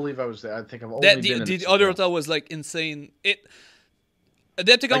do not believe I was there. I think I've only been in the other hotel was like insane.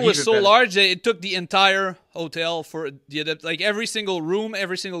 Adepticon was so large that it took the entire hotel for the like every single room,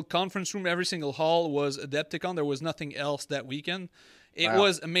 every single conference room, every single hall was Adepticon. There was nothing else that weekend. It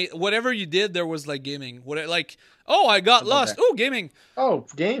was amazing. Whatever you did, there was like gaming. I got lost. Oh, gaming. Oh,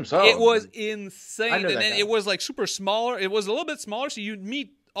 games. Oh, it was insane. And then it was like super smaller. It was a little bit smaller, so you'd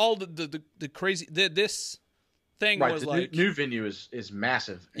meet all the crazy. This thing was like new venue is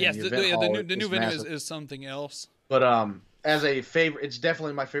massive. Yes, the new venue is something else. But as a favorite, it's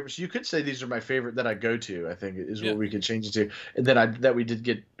definitely my favorite. So you could say these are my favorite that I go to. I think is what we could change it to, and that we did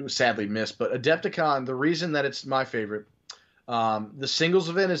get sadly missed. But Adepticon, the reason that it's my favorite. The singles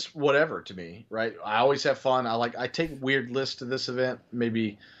event is whatever to me, right? I always have fun. I take weird lists to this event.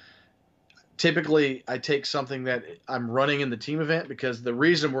 Typically I take something that I'm running in the team event because the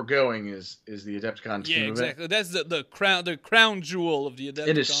reason we're going is the Adepticon team event. Yeah, exactly. That's the crown jewel of the Adepticon.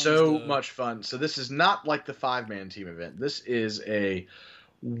 It is so much fun. So this is not like the 5-man team event. This is a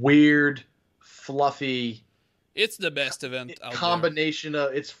weird, fluffy. It's the best event out combination there.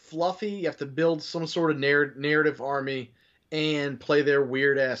 Of it's fluffy. You have to build some sort of narrative army. And play their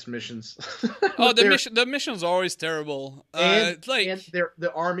weird ass missions. The missions are always terrible. And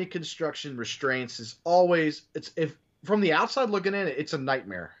the army construction restraints is always if from the outside looking in it's a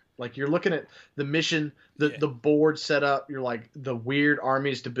nightmare. Like you're looking at the mission, the board set up. You're like the weird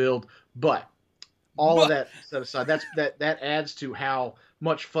armies to build, but of that set aside, that adds to how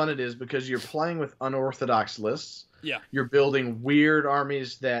much fun it is because you're playing with unorthodox lists. Yeah, you're building weird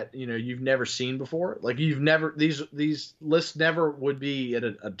armies that you've never seen before. Like these lists never would be at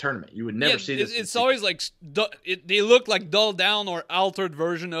a tournament. You would never see this. It's always like they look like dulled down or altered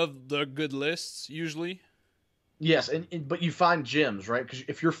version of the good lists usually. Yes, but you find gems, right? Because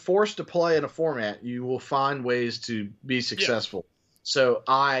if you're forced to play in a format, you will find ways to be successful. Yeah. So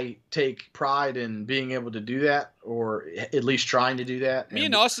I take pride in being able to do that, or at least trying to do that. Me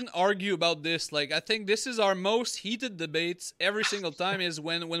and Austin argue about this. Like, I think this is our most heated debates every single time is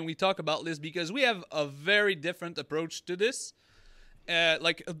when we talk about this because we have a very different approach to this.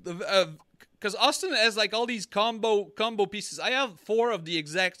 Because Austin has like all these combo pieces. I have 4 of the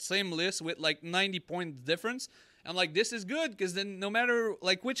exact same list with like 90 point difference. I'm like, this is good because then no matter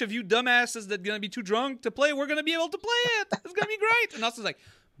like which of you dumbasses that's gonna be too drunk to play, we're gonna be able to play it. It's gonna be great. And Austin's like,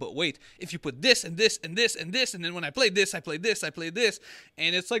 but wait, if you put this and this and this and this, and then when I play this, I play this, I play this,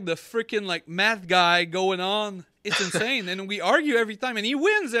 and it's like the freaking like math guy going on. It's insane, and we argue every time, and he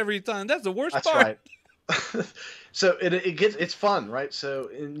wins every time. That's the worst part. Right. So it's fun, right? So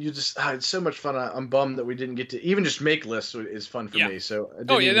and you just it's so much fun. I'm bummed that we didn't get to even just make lists is fun for me. So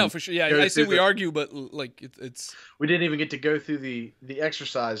for sure. Yeah, I see we argue, but like it's we didn't even get to go through the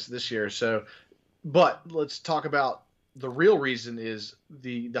exercise this year. So, but let's talk about the real reason is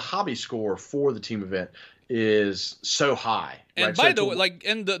the hobby score for the team event is so high. And right? by the way, like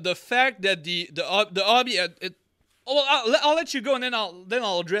and the fact that the hobby I'll let you go and then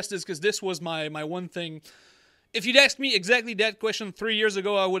I'll address this because this was my one thing. If you'd asked me exactly that question 3 years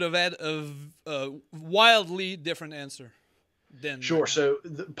ago, I would have had a wildly different answer. Sure. So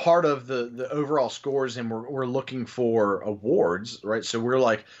part of the overall scores, and we're looking for awards, right? So we're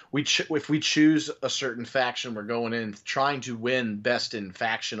like, if we choose a certain faction, we're going in trying to win best in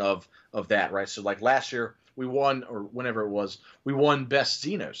faction of that, right? So like last year we won, or whenever it was, we won best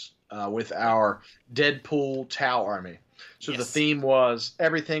Xenos with our Deadpool Tau army. So the theme was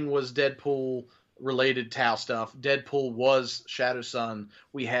everything was Deadpool related Tau stuff. Deadpool was Shadow Sun.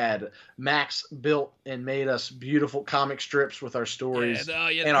 We had Max built and made us beautiful comic strips with our stories,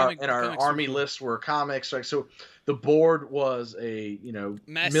 and our army lists were comics. Like so, the board was a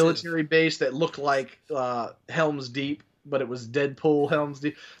military base that looked like Helm's Deep, but it was Deadpool Helm's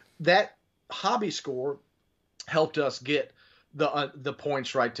Deep. That hobby score helped us get the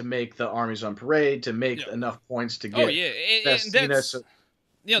points right to make the armies on parade, to make enough points to get best.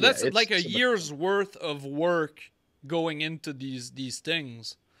 That's like a year's worth of work going into these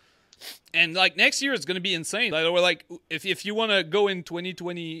things. And like next year, it's going to be insane. Like if you want to go in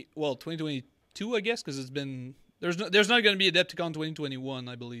 2022, I guess, because there's not going to be Adepticon 2021,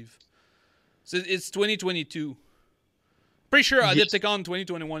 I believe. So it's 2022. Pretty sure Adepticon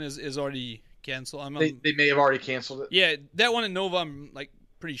 2021 is already canceled. They may have already canceled it. Yeah, that one in Nova, I'm like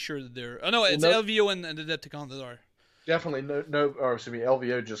pretty sure that they're. Oh no, it's LVO and Adepticon that are. Definitely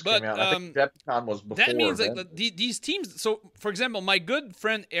LVO just came out. I think Adepticon was before. That means like these teams. So for example, my good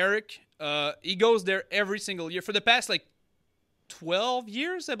friend Eric, he goes there every single year for the past like 12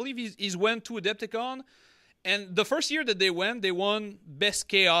 years, I believe. He's went to Adepticon. And the first year that they won Best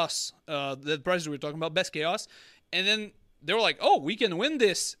Chaos, the prize we were talking about, Best Chaos. And then they were like, oh, we can win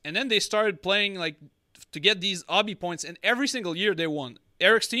this. And then they started playing like to get these hobby points. And every single year they won.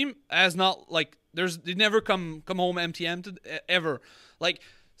 Eric's team has not like, they never come home empty-handed ever. Like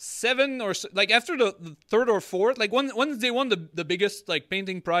 7 or like after the third or fourth, like when they won the biggest like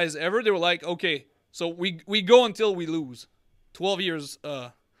painting prize ever, they were like, okay, so we go until we lose. 12 years,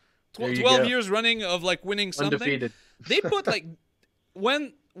 12 years running of like winning something. Undefeated. They put like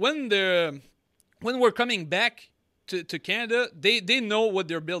when we're coming back to Canada, they know what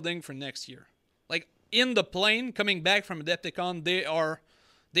they're building for next year. Like in the plane coming back from Adepticon,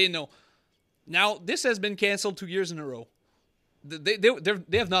 they know. Now this has been canceled 2 years in a row.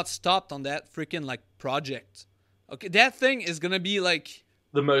 They have not stopped on that freaking like project. Okay, that thing is gonna be like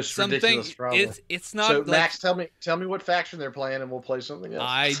the most ridiculous problem. It's not. So like, Max, tell me what faction they're playing, and we'll play something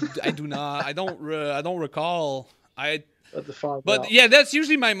else. I do not. I don't recall. But yeah, that's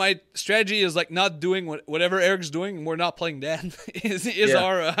usually my strategy is like not doing whatever Eric's doing, and we're not playing that.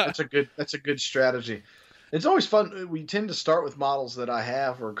 That's a good strategy. It's always fun. We tend to start with models that I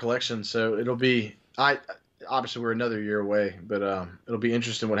have or collections, so it'll be obviously we're another year away, but it'll be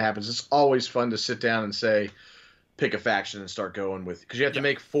interesting what happens. It's always fun to sit down and say, pick a faction and start going with, because you have to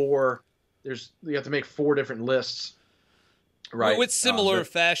make four. You have to make 4 different lists, right? With similar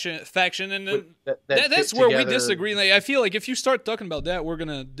faction, and that's where we disagree. Like, I feel like if you start talking about that, we're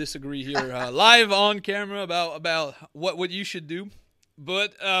gonna disagree here live on camera about what you should do.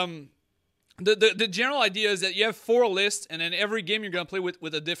 But the general idea is that you have 4 lists, and then every game you're gonna play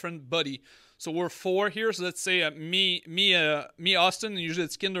with a different buddy. So we're 4 here. So let's say me, Austin, and usually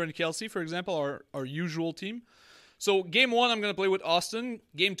it's Kinder and Kelsey, for example, our usual team. So game 1, I'm going to play with Austin.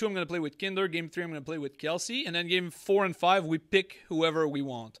 Game 2, I'm going to play with Kinder. Game 3, I'm going to play with Kelsey. And then game 4 and 5, we pick whoever we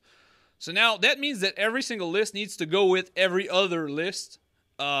want. So now that means that every single list needs to go with every other list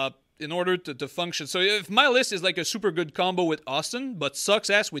in order to function. So if my list is like a super good combo with Austin, but sucks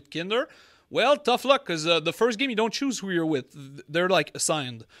ass with Kinder, well, tough luck, because the first game you don't choose who you're with. They're like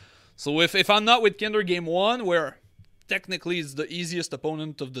assigned. So if I'm not with Kinder game 1, where technically is the easiest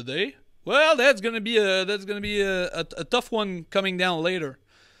opponent of the day, well, that's gonna be a tough one coming down later.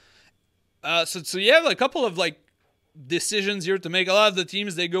 So you have a couple of like decisions here to make. A lot of the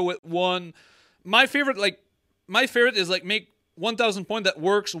teams, they go with one. My favorite is like make 1,000 point that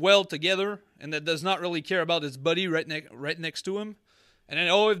works well together and that does not really care about his buddy right next to him. And then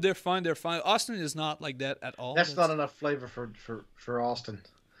if they're fine, they're fine. Austin is not like that at all. That's not enough flavor for Austin.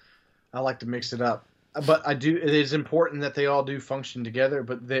 I like to mix it up. But it is important that they all do function together,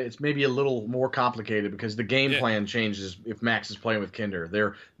 but it's maybe a little more complicated because the game plan changes if Max is playing with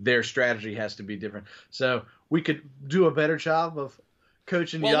Kinder. Their strategy has to be different. So we could do a better job of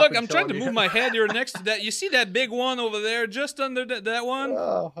coaching you up. Well, look, I'm trying to move my head here next to that. You see that big one over there, just under that one?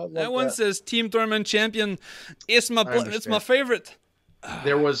 Oh, that one says Team Tournament Champion. It's my favorite.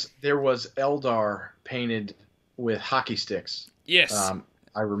 There was Eldar painted with hockey sticks. Yes.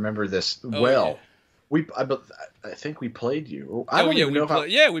 I remember this well. Yeah. I think we played you.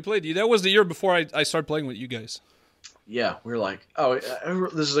 We played you. That was the year before I started playing with you guys. Yeah, we were like,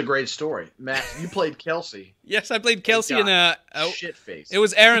 this is a great story. Max, you played Kelsey. Yes, I played Kelsey in a shit face. It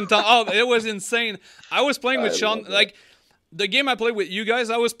was Aaron. It was insane. I was playing with Sean. Like the game I played with you guys,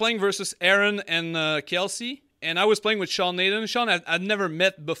 I was playing versus Aaron and Kelsey, and I was playing with Sean Nathan. Sean, I'd never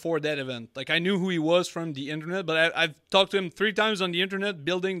met before that event. Like I knew who he was from the internet, but I've talked to him 3 times on the internet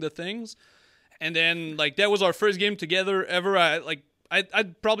building the things. And then, like, that was our first game together ever.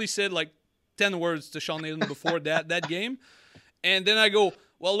 I'd probably said, like, 10 words to Sean Nathan before that game. And then I go,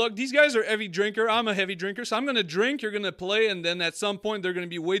 well, look, these guys are heavy drinker. I'm a heavy drinker. So I'm going to drink. You're going to play. And then at some point, they're going to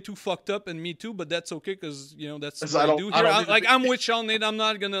be way too fucked up. And me too. But that's okay because, that's what I do here. I'm with Sean Nathan. I'm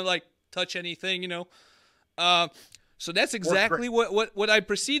not going to, like, touch anything, So that's exactly what I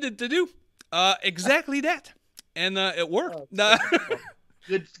proceeded to do. Exactly that. And it worked.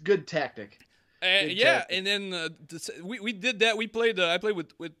 Good tactic. Yeah, and then we did that. We played. I played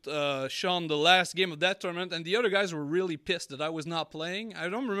with Sean the last game of that tournament, and the other guys were really pissed that I was not playing. I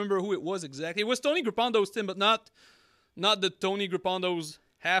don't remember who it was exactly. It was Tony Grupondo's team, but not the Tony Grupondo's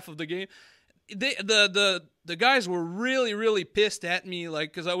half of the game. The guys were really pissed at me,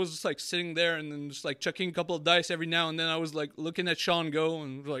 like, because I was just like sitting there and then just like chucking a couple of dice every now and then. I was like looking at Sean go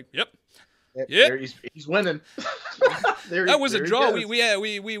and like, yep. Yeah, he's winning. That was a draw. We had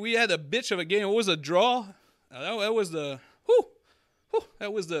a bitch of a game. It was a draw. That was a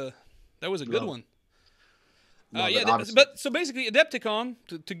good one. But so basically, Adepticon,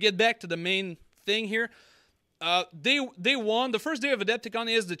 to get back to the main thing here, they won. The first day of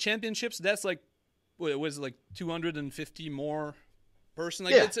Adepticon is the championships. That's like, what, it was like 250 more person.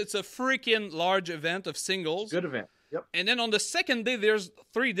 Like, it's a freaking large event of singles. Good event. Yep. And then on the second day, there's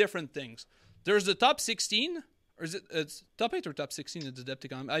 3 different things. There's the top 16, or is it's top 8 or top 16 at the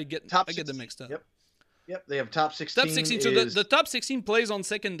Adepticon? I get them mixed up. Yep. They have top 16. Top 16. So the top 16 plays on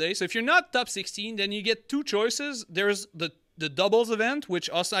second day. So if you're not top 16, then you get 2 choices. There's the doubles event, which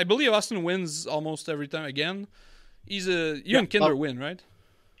I believe Austin wins almost every time again. You and Kinder win, right?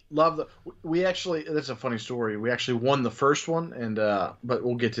 We actually, that's a funny story. We actually won the first one, and but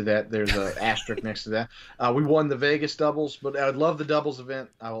we'll get to that. There's an asterisk next to that. We won the Vegas doubles, but I would love the doubles event.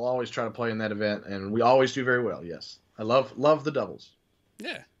 I will always try to play in that event, and we always do very well. Yes, I love the doubles.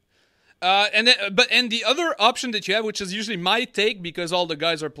 Yeah. And the other option that you have, which is usually my take because all the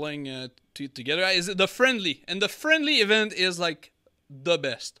guys are playing together, is the friendly, and the friendly event is like the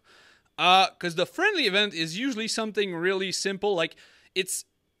best. Because the friendly event is usually something really simple, like it's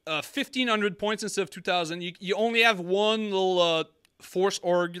 1,500 points instead of 2,000. You only have one little force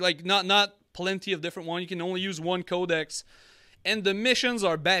org, like not plenty of different one. You can only use one codex, and the missions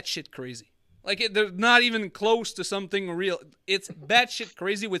are batshit crazy. Like they're not even close to something real. It's batshit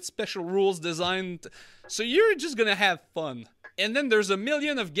crazy with special rules designed, so you're just gonna have fun. And then there's a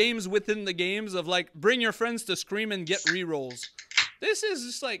million of games within the games of like bring your friends to Scream and get rerolls. This is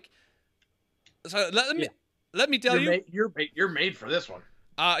just like. So let me tell you, you're made for this one.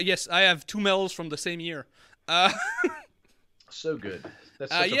 Yes, I have 2 medals from the same year. So good.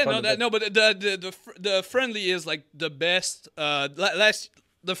 That's but the friendly is like the best.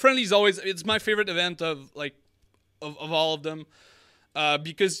 The friendly is always, it's my favorite event of all of them,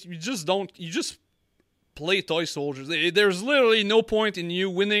 because you just play toy soldiers. There's literally no point in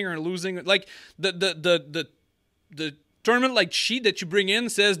you winning or losing. Like the tournament like sheet that you bring in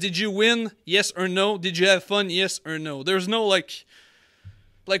says, did you win? Yes or no? Did you have fun? Yes or no? There's no like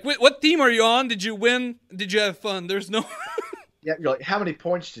what team are you on? Did you win? Did you have fun? There's no. Yeah, you're like, how many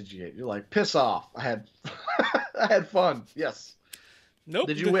points did you get? You're like, piss off. I had fun. Yes. Nope.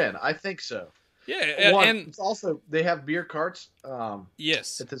 Did you win? I think so. Yeah, and it's also they have beer carts.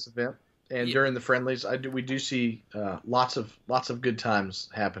 Yes. At this event, and during the friendlies, we do see lots of good times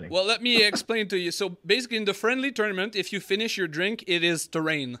happening. Well, let me explain to you. So basically, in the friendly tournament, if you finish your drink, it is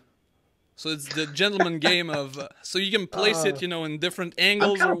terrain. So it's the gentleman game of. So you can place it, in different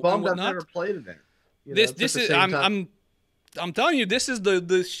angles I'm or bummed whatnot. I've never played it there. This is I'm telling you, this is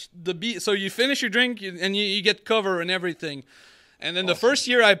the beat. So you finish your drink and you get cover and everything. And then the first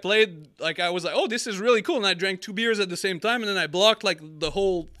year I played, like I was like, oh, this is really cool. And I drank 2 beers at the same time, and then I blocked like the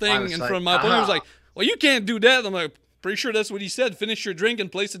whole thing in front of my opponent. I was like, well, you can't do that. I'm like, pretty sure that's what he said. Finish your drink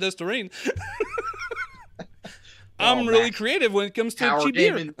and place it as terrain. I'm really creative when it comes to cheap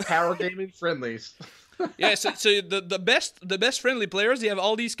beer. Power gaming friendlies. Yeah, so the best friendly players, they have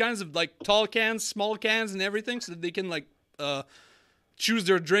all these kinds of like tall cans, small cans, and everything, so that they can like choose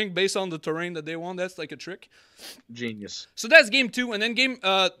their drink based on the terrain that they want. That's like a trick. Genius. So that's game 2, and then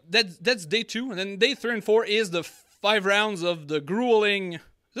that's day 2, and then day 3 and 4 is the 5 rounds of the grueling.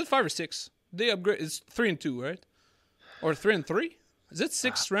 Is it 5 or 6? They upgrade. It's 3 and 2, right? Or 3 and 3? Is it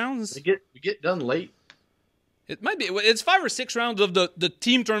 6 rounds? We get done late. It might be. It's 5 or 6 rounds of the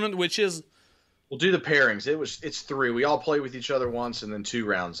team tournament, which is. We'll do the pairings. It's 3. We all play with each other once, and then 2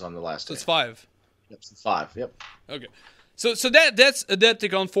 rounds on the last day. So it's 5. Yep, it's 5. Yep. Okay. So that's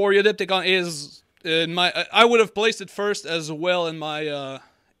Adepticon for you. Adepticon is in my. I would have placed it first as well in my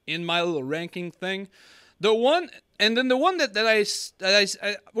little ranking thing. The one that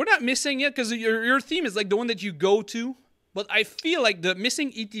I we're not missing yet because your theme is like the one that you go to. But I feel like the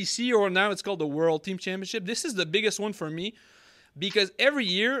missing ETC, or now it's called the World Team Championship. This is the biggest one for me because every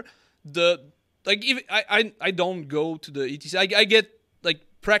year I don't go to the ETC. I get like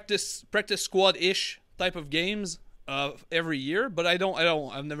practice squad ish type of games every year, but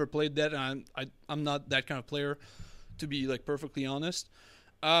I've never played that, and I'm not that kind of player, to be like perfectly honest.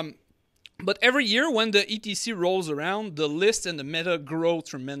 But every year when the ETC rolls around, the list and the meta grow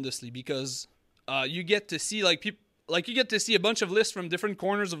tremendously because you get to see like people. Like you get to see a bunch of lists from different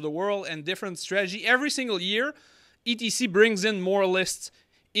corners of the world and different strategy. Every single year, ETC brings in more lists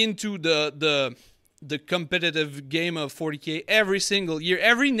into the competitive game of 40K every single year.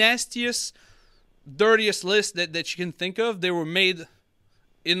 Every nastiest, dirtiest list that you can think of, they were made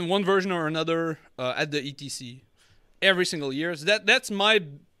in one version or another at the ETC every single year. So that's my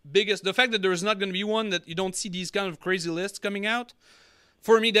biggest... The fact that there's not going to be one, that you don't see these kind of crazy lists coming out,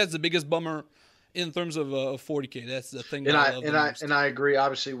 for me, that's the biggest bummer in terms of 40K. That's the thing that I love the most. And I agree.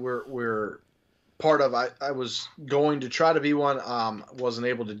 Obviously, we're part of. I was going to try to be one. Wasn't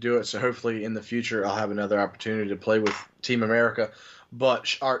able to do it. So hopefully in the future I'll have another opportunity to play with Team America.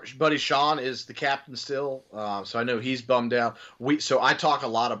 But our buddy Sean is the captain still, so I know he's bummed out. So I talk a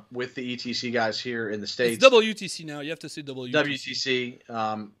lot with the ETC guys here in the States. It's WTC now. You have to say WTC.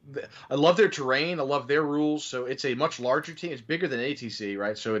 WTC. I love their terrain. I love their rules. So it's a much larger team. It's bigger than ATC,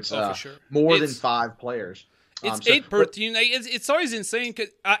 right? So it's for sure. more than 5 players. It's 8 per team. It's always insane. Cause,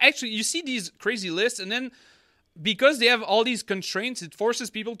 actually, you see these crazy lists, and then because they have all these constraints, it forces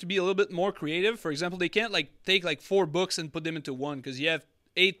people to be a little bit more creative. For example, they can't take 4 books and put them into one because you have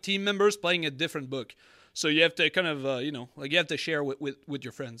 8 team members playing a different book. So you have to kind of you have to share with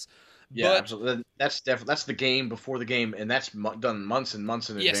your friends. Yeah, absolutely. That's the game before the game, and that's done months and months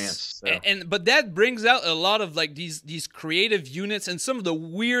in advance. So. But that brings out a lot of these creative units and some of the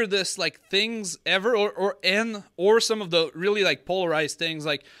weirdest things ever, or some of the really polarized things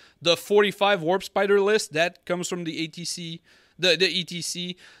like the 45 Warp Spider list that comes from the ATC, the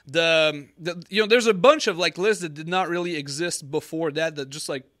ETC. There's a bunch of lists that did not really exist before that just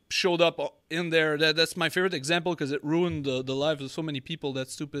showed up in there. That's my favorite example because it ruined the lives of so many people. That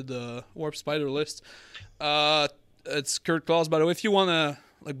stupid Warp Spider list. It's Kurt Klaus, by the way. If you want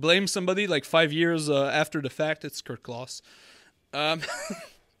to blame somebody 5 years after the fact, it's Kurt Klaus. I'm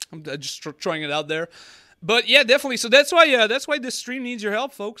just throwing it out there. But yeah, definitely. So that's why this stream needs your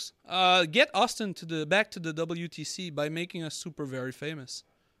help, folks. Get Austin back to the WTC by making us super very famous.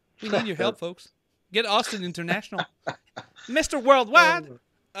 We need your help, folks. Get Austin international, Mr. Worldwide.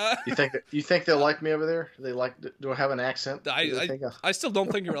 You think they'll like me over there? Do I have an accent? I still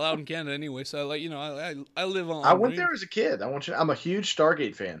don't think you're allowed in Canada anyway. So I live on. I went there as a kid. I'm a huge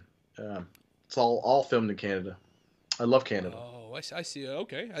Stargate fan. It's all filmed in Canada. I love Canada. Oh, I see.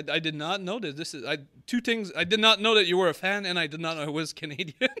 Okay, I did not know that. This is 2 things. I did not know that you were a fan, and I did not know it was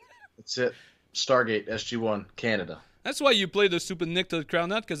Canadian. That's it. Stargate SG-1 Canada. That's why you play the stupid Nick to the Crown,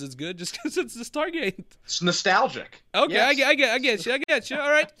 not because it's good, just because it's the Stargate. It's nostalgic. Okay, yes. I get you. All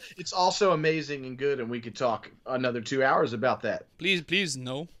right. It's also amazing and good, and we could talk another 2 hours about that. Please,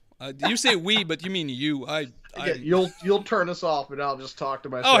 no. You say we, but you mean you. You'll turn us off, and I'll just talk to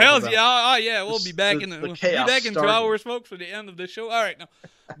myself. Oh hell yeah! Yeah, we'll be back in 2 hours, folks, for the end of the show. All right, now,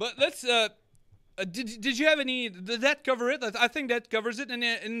 but let's. Did you have any? Did that cover it? I think that covers it. And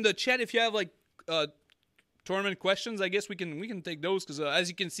in the chat, if you have tournament questions, I guess we can take those because as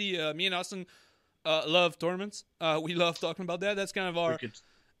you can see, me and Austin love tournaments. We love talking about that. That's kind of our.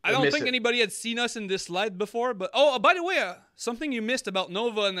 I don't think anybody had seen us in this slide before, but by the way, something you missed about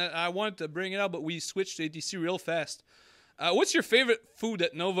Nova, and I wanted to bring it up, but we switched to ATC real fast. What's your favorite food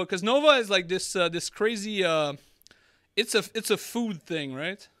at Nova? Because Nova is this crazy. It's a food thing,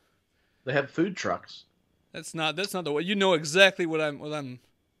 right? They have food trucks. That's not the way. You know exactly what I'm.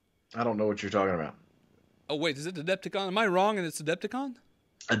 I don't know what you're talking about. Oh wait, is it Adepticon? Am I wrong? And it's Adepticon?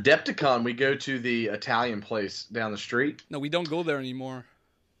 Adepticon, we go to the Italian place down the street. No, we don't go there anymore.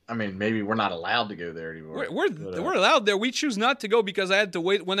 I mean, maybe we're not allowed to go there anymore. We're allowed there. We choose not to go because I had to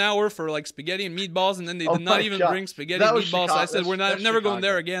wait 1 hour for spaghetti and meatballs, and then they did not even bring spaghetti and meatballs. So I said we're never going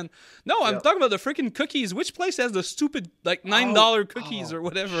there again. No, I'm talking about the freaking cookies. Which place has the stupid $9 cookies or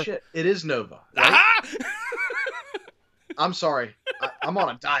whatever? Shit, it is Nova. Right? I'm sorry. I'm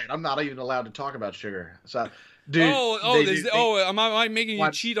on a diet. I'm not even allowed to talk about sugar. So, dude. Am I making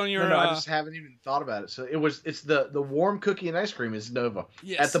you cheat on your? No, I just haven't even thought about it. So it's the warm cookie and ice cream is Nova.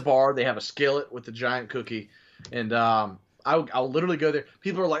 Yes. At the bar, they have a skillet with the giant cookie, and I'll literally go there.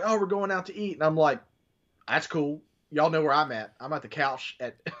 People are like, "Oh, we're going out to eat," and I'm like, "That's cool. Y'all know where I'm at. I'm at the couch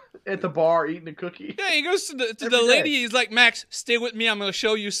at the bar eating a cookie." Yeah, he goes to the lady. He's like, "Max, stay with me. I'm going to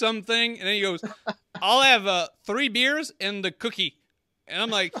show you something." And then he goes, "I'll have 3 beers and the cookie." And I'm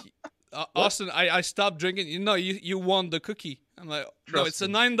like, Austin, I stopped drinking. You won the cookie. I'm like, no, it's a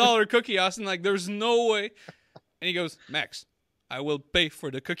 $9 cookie, Austin. Like, there's no way. And he goes, Max, I will pay for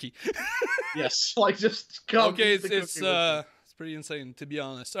the cookie. Yes, just come. Okay, it's pretty insane, to be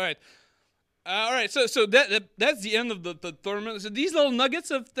honest. All right. All right, so that's the end of the tournament. So these little nuggets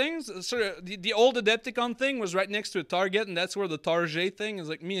of things, sort of the old Adepticon thing was right next to a Target, and that's where the Target thing is.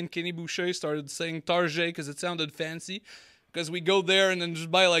 Like me and Kenny Boucher started saying Target because it sounded fancy. Because we go there and then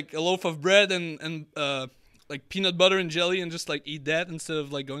just buy like a loaf of bread and like peanut butter and jelly and just like eat that instead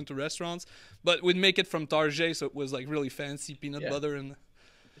of like going to restaurants. But we'd make it from Target, so it was like really fancy peanut butter and.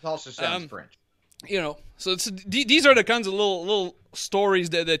 It also sounds French. So these are the kinds of little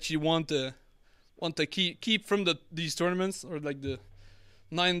stories that you want to keep from these tournaments, or like the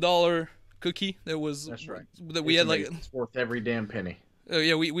 $9 cookie that was. That's right. That we had like it's worth every damn penny.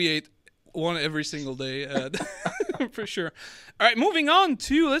 Yeah, we ate one every single day for sure. All right, moving on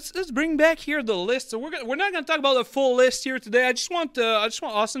to let's bring back here the list. So we're not gonna talk about the full list here today. I just want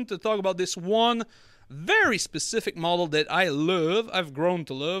Austin to talk about this one very specific model that I love. I've grown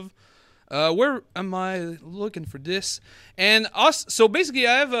to love. Where am I looking for this? And so basically,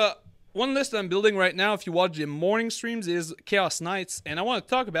 I have one list that I'm building right now. If you watch the morning streams, is Chaos Knights, and I want to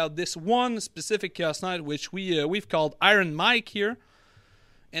talk about this one specific Chaos Knight, which we've called Iron Mike here.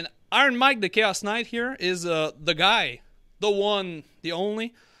 And Iron Mike, the Chaos Knight here, is the guy, the one, the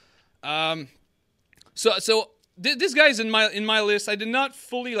only. So this guy's in my list. I did not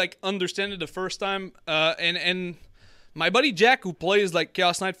fully like understand it the first time, and my buddy Jack, who plays like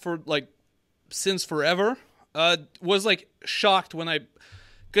Chaos Knight for like since forever, was like shocked when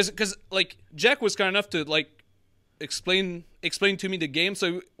because like Jack was kind enough to like explain to me the game.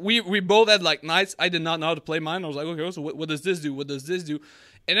 So we both had like knights. I did not know how to play mine. I was like, okay, so what does this do? What does this do?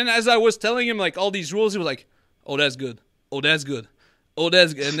 And then as I was telling him like all these rules, he was like, oh, that's good. Oh, that's good. Oh,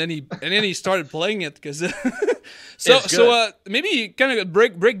 that's good. And then he started playing it because. So maybe kind of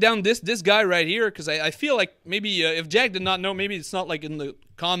break down this guy right here, because I feel like maybe if Jack did not know, maybe it's not like in the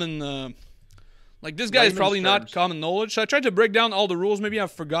common. Like this guy is probably not common knowledge. So I tried to break down all the rules. Maybe I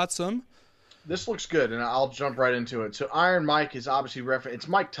forgot some. This looks good, and I'll jump right into it. So Iron Mike is obviously it's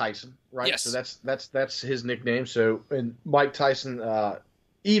Mike Tyson, right? Yes. So that's his nickname. So and Mike Tyson,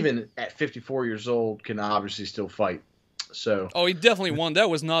 even at 54 years old, can obviously still fight. So he definitely won. That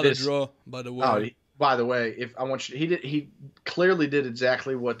was not a draw, by the way. By the way, he clearly did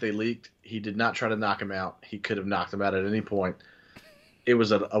exactly what they leaked. He did not try to knock him out. He could have knocked him out at any point. It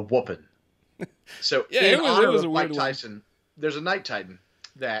was a whooping. So yeah, it was a Mike weird Tyson, one. There's a Knight Titan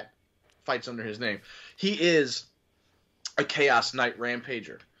that fights under his name. He is a Chaos Knight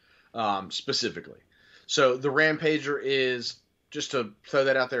Rampager, specifically. So the Rampager is, just to throw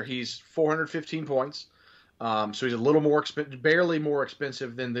that out there, he's 415 points. So he's a little more barely more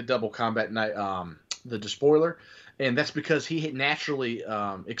expensive than the Double Combat Knight, the Despoiler, and that's because he naturally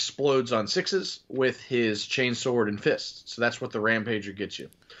explodes on sixes with his chainsword and fists. So that's what the Rampager gets you.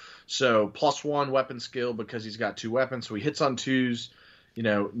 So +1 weapon skill because he's got 2 weapons. So he hits on 2s,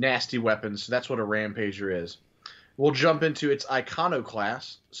 nasty weapons. So that's what a Rampager is. We'll jump into its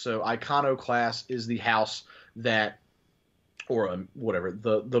Iconoclast. So Iconoclast is the house that, or whatever,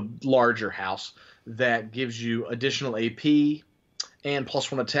 the larger house that gives you additional AP and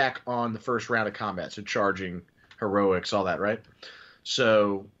 +1 attack on the first round of combat. So charging, heroics, all that, right?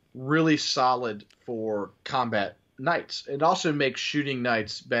 So really solid for combat knights. It also makes shooting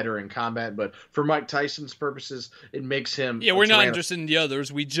knights better in combat, but for Mike Tyson's purposes, it makes him... Yeah, we're not interested in the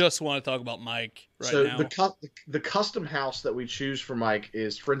others. We just want to talk about Mike now. So the custom house that we choose for Mike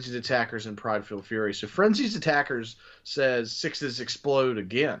is Frenzied Attackers and Prideful Fury. So Frenzied Attackers says 6s explode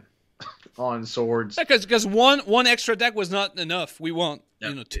again on swords. Yeah, because one extra attack was not enough. We want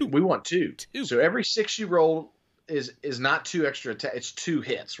 2. We want 2. So every 6 you roll is not 2 extra attacks. It's 2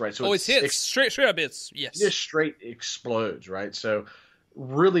 hits, right? So it's hits. Straight up hits. Yes. Just straight explodes, right? So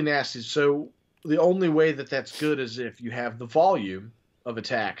really nasty. So the only way that's good is if you have the volume of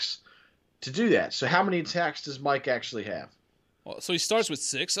attacks to do that. So how many attacks does Mike actually have? Well, so he starts with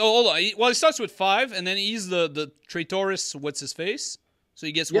 6. Oh, hold on. He starts with 5, and then he's the Traitorous what's his face. So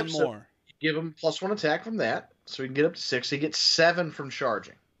he gets one more. So you give him +1 attack from that, so he can get up to 6. He gets 7 from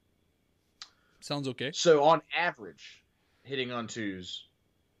charging. Sounds okay. So on average, hitting on 2s,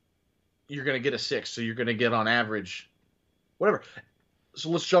 you're going to get a 6. So you're going to get on average, whatever. So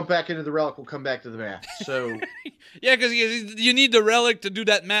let's jump back into the relic. We'll come back to the math. So yeah, because you need the relic to do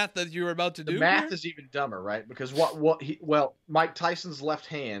that math that you were about to do. The math is even dumber, right? Because Mike Tyson's left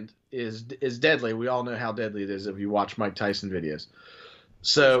hand is deadly. We all know how deadly it is if you watch Mike Tyson videos.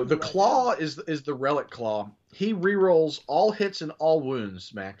 So the claw is the relic claw. He rerolls all hits and all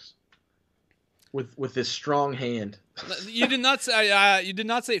wounds, Max. With this strong hand. You did not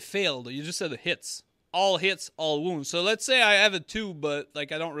say failed. You just said the hits. all hits, all wounds. So let's say I have a 2, but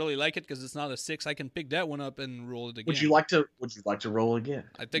like I don't really like it because it's not a 6. I can pick that one up and roll it again. Would you like to roll again?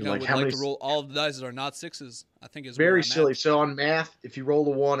 I think I would like to roll all of the dice that are not 6s. I think it's very silly. So on math, if you roll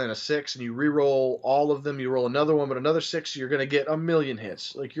a 1 and a 6 and you re-roll all of them, you roll another one, but another 6, you're going to get a million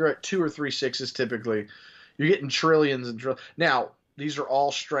hits. Like you're at 2 or 3 6s typically. You're getting trillions and trillions. Now, these are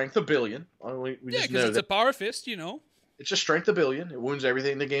all strength a billion. We yeah, because it's a power fist, you know. It's just strength a billion. It wounds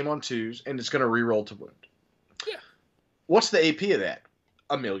everything in the game on 2s, and it's going to re-roll to wound. Yeah. What's the AP of that?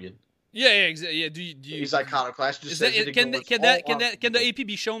 A million. Yeah, exactly. Yeah, do you, He's iconoclast. Just says can the AP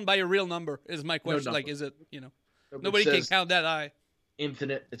be shown by a real number? Is my question. No, like, is it, you know? Nobody can count that high.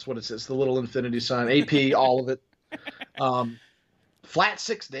 Infinite. It's what it says. The little infinity sign. AP, all of it. Flat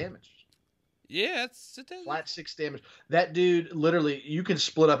 6 damage. Yeah, it's flat 6 damage. That dude, literally, you can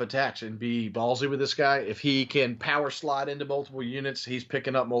split up attacks and be ballsy with this guy. If he can power slide into multiple units, he's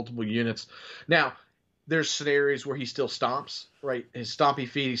picking up multiple units. Now, there's scenarios where he still stomps, right? His stompy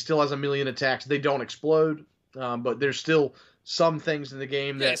feet, he still has a million attacks. They don't explode, but there's still some things in the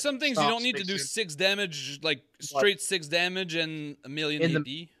game that some things you don't need to do 6 damage, like straight 6 damage and a million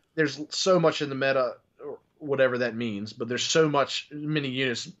AP. There's so much in the meta, or whatever that means, but there's many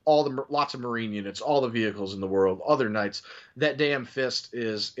units, lots of marine units, all the vehicles in the world, other knights. That damn fist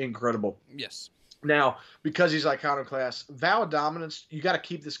is incredible. Yes. Now, because he's iconoclast, Vow of Dominance, you got to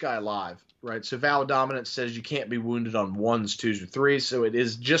keep this guy alive, right? So Vow of Dominance says you can't be wounded on 1s, 2s, or 3s, so it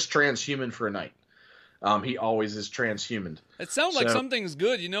is just transhuman for a knight. He always is transhuman. It sounds like something's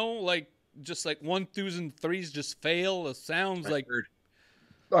good, you know, like just like 1, 2s, and 3s just fail. It sounds like.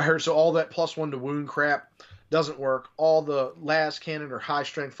 I heard so all that +1 to wound crap doesn't work. All the las cannon or high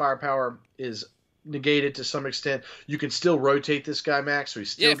strength firepower is negated to some extent. You can still rotate this guy, Max. So he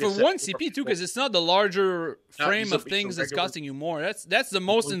still for 1 CP too, because it's not the larger frame of things that's costing you more. That's the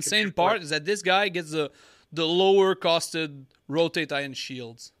most insane part, is that this guy gets the lower costed rotate iron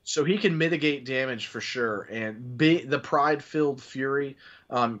shields. So he can mitigate damage for sure, and the pride filled fury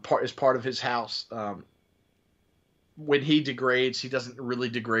is part of his house. When he degrades, he doesn't really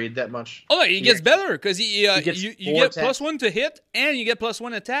degrade that much. Oh, he gets better because you get +1 to hit and you get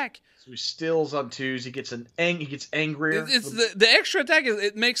 +1 attack. So he stills on 2s. He gets angrier. It's the extra attack.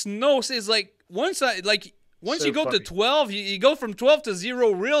 It makes no sense. Like once you go to 12, you go from 12 to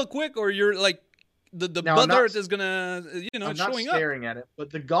 0 real quick, or you're like the butter is gonna I'm not showing up. staring at it, but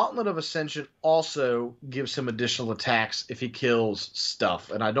the Gauntlet of Ascension also gives him additional attacks if he kills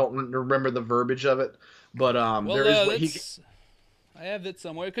stuff, and I don't remember the verbiage of it. But there is I have it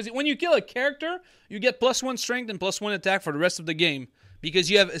somewhere, because when you kill a character, you get +1 strength and +1 attack for the rest of the game because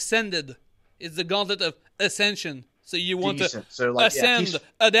you have ascended. It's the Gauntlet of Ascension, so you want to ascend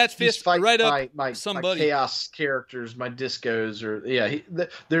that fist right up somebody. My chaos characters, my discos,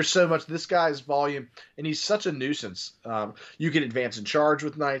 there's so much. This guy's volume, and he's such a nuisance. You can advance and charge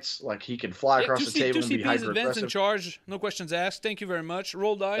with knights, like he can fly across the table and be hyper aggressive. Advance and charge, no questions asked. Thank you very much.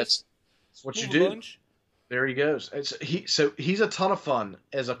 Roll dice. That's what you do. There he goes. He's a ton of fun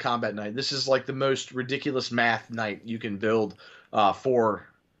as a combat knight. This is like the most ridiculous math knight you can build for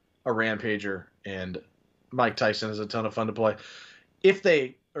a rampager, and Mike Tyson is a ton of fun to play. If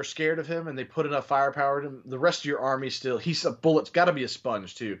they are scared of him and they put enough firepower in him, the rest of your army he's a bullet's got to be a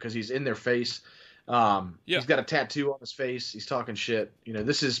sponge too, because he's in their face. He's got a tattoo on his face. He's talking shit. You know,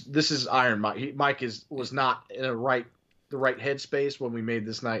 this is Iron Mike. Mike was not in the right headspace when we made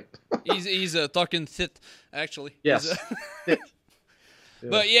this night. he's talking fit, actually. Yes.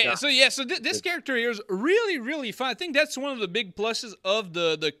 But so this character here is really, really fun. I think that's one of the big pluses of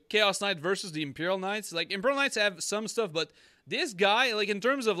the Chaos Knight versus the Imperial Knights. Like, Imperial Knights have some stuff, but this guy, like, in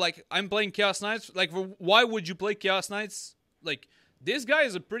terms of, like, I'm playing Chaos Knights, like, why would you play Chaos Knights? Like, this guy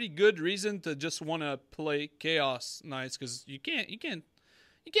is a pretty good reason to just want to play Chaos Knights, because you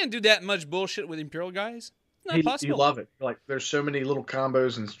can't do that much bullshit with Imperial guys. Not possible. You love it. Like, there's so many little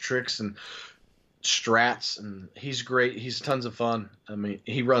combos and tricks and strats, and he's great. He's tons of fun. I mean,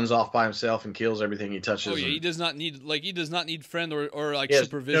 he runs off by himself and kills everything he touches. Oh yeah, he does not need friend or like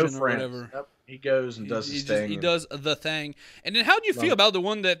supervision or whatever. Yep. He goes and does his thing. He does the thing. And then how do you feel about the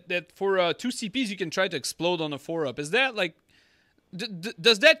one that for 2 CPs you can try to explode on a 4-up? Is that like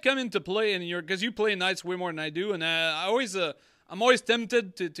does that come into play in your, because you play Knights way more than I do, and I'm always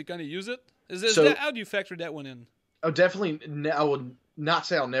tempted to kind of use it. Is that, how do you factor that one in? Oh, definitely. I would not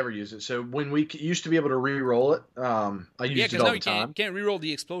say I'll never use it. So when we used to be able to re-roll it, I used it all now the time. you can't re-roll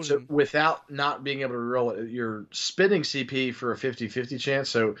the explosion. So without not being able to re-roll it, you're spending CP for a 50-50 chance.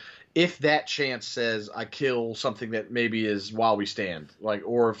 So if that chance says I kill something that maybe is while we stand, like,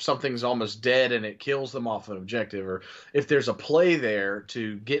 or if something's almost dead and it kills them off an objective, or if there's a play there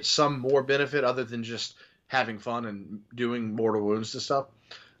to get some more benefit other than just having fun and doing mortal wounds to stuff,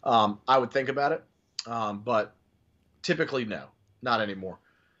 I would think about it. But typically, no, not anymore.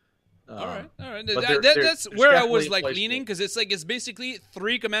 All right. But That's there's where I definitely was a like place leaning, for it. because it's basically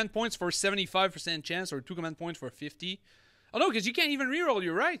 3 command points for 75% chance, or 2 command points for 50. Oh no, because you can't even reroll.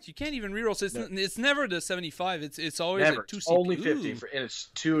 You're right. You can't even reroll. So it's never the 75. It's always Never. like 2 It's CP. only 50, and it's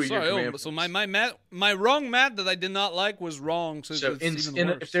 2 of your command So points. my wrong math that I did not like was wrong. So it's even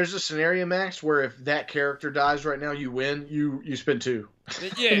worse. If there's a scenario, Max, where if that character dies right now, you win. You spend 2.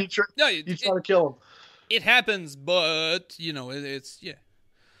 Yeah, you try to kill him. It happens, but it's yeah.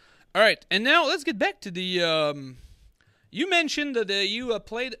 All right, and now let's get back to the. You mentioned that you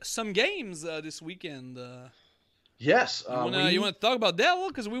played some games this weekend. Yes. You want to talk about that? Well,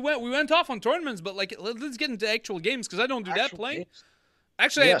 because we went off on tournaments, but like let's get into actual games, because I don't do that playing. Games.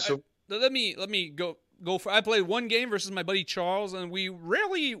 Actually, Yeah, let me go for. I played one game versus my buddy Charles, and we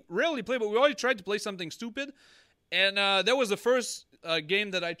rarely play, but we always tried to play something stupid. And that was the first game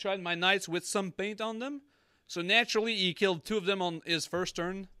that I tried my knights with some paint on them. So naturally, he killed 2 of them on his first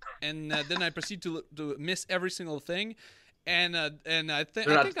turn, and then I proceed to miss every single thing. And I think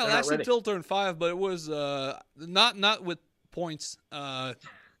I lasted till turn 5, but it was not with points. I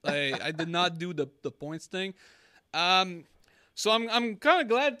did not do the points thing. So I'm kind of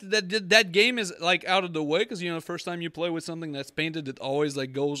glad that game is like out of the way, because the first time you play with something that's painted, it always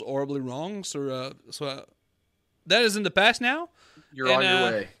like goes horribly wrong. So that is in the past now. You're on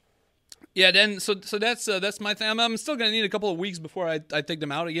your way. Yeah, then so that's my thing. I'm still gonna need a couple of weeks before I take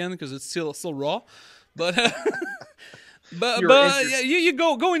them out again, because it's still raw. But but yeah, you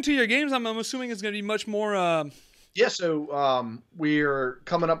go into your games. I'm assuming it's gonna be much more. Yeah, so we're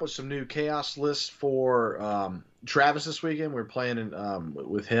coming up with some new chaos lists for Travis this weekend. We're playing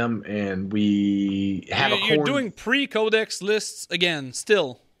with him, and we have You're doing pre-codex lists again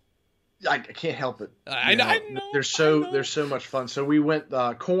still. I can't help it. I know. They're so much fun. So we went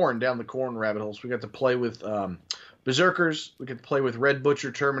down the corn rabbit holes. We got to play with Berserkers. We could play with Red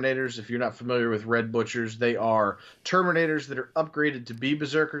Butcher Terminators. If you're not familiar with Red Butchers, they are Terminators that are upgraded to be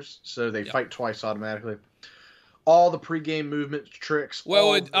Berserkers, so they fight twice automatically. All the pregame movement tricks.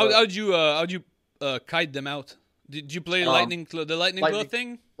 Well, how'd you kite them out? Did you play the lightning claw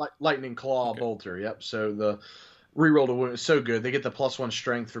thing? Lightning Claw Bolter. Yep. So the reroll to wound is so good. They get the +1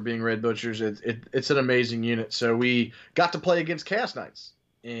 strength for being Red Butchers. It's an amazing unit. So we got to play against Chaos Knights,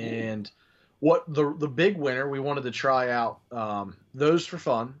 and what the big winner, we wanted to try out those for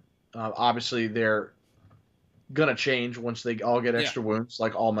fun. Obviously, they're gonna change once they all get extra wounds,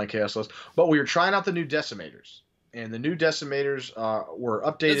 like all my Chaos lists. But we were trying out the new Decimators, and the new Decimators were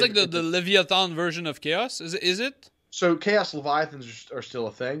updated. It's like the Leviathan version of Chaos. Is it? So Chaos Leviathans are still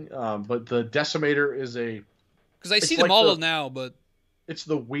a thing, but the Decimator is a. Because I see them all now, but it's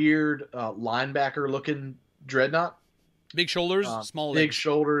the weird linebacker-looking dreadnought. Big shoulders, small legs. Big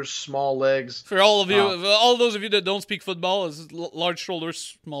shoulders, small legs. For all of you, all those of you that don't speak football, is large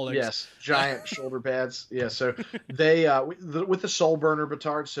shoulders, small legs. Yes, giant shoulder pads. Yeah, so they with the Soul Burner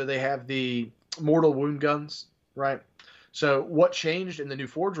Batard, so they have the mortal wound guns, right? So what changed in the new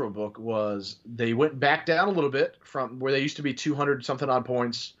Forge World book was they went back down a little bit from where they used to be 200 something odd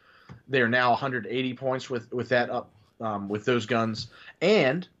points. They are now 180 points with that up with those guns,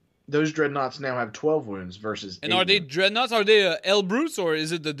 and those dreadnoughts now have 12 wounds versus. And are they dreadnoughts? Are they Elbrutes, or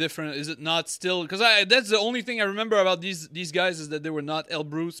is it the different? Is it not still? Because that's the only thing I remember about these guys, is that they were not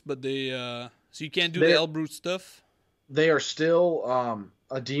Elbrutes, but they so you can't do the Elbrute stuff. They are still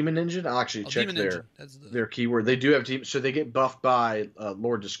a demon engine. I'll actually check their keyword. They do have demons, so they get buffed by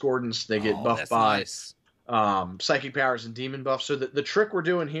Lord Discordance. They get buffed by psychic powers and demon buffs. So the trick we're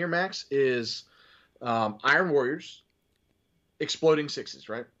doing here, Max, is Iron Warriors, exploding 6s,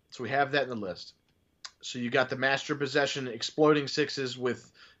 right? So we have that in the list. So you got the Master Possession, exploding 6s with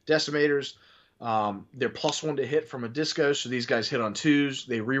Decimators. They're +1 to hit from a disco, so these guys hit on 2s.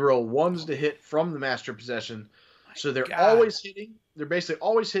 They reroll 1s to hit from the Master Possession. So they're always hitting. They're basically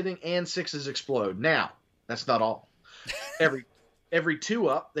always hitting, and 6s explode. Now, that's not all. Every 2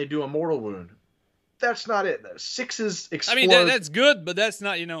 up, they do a mortal wound. That's not it, though. 6s explode. I mean, that's good, but that's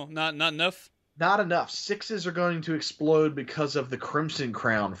not not enough. Not enough. 6s are going to explode because of the Crimson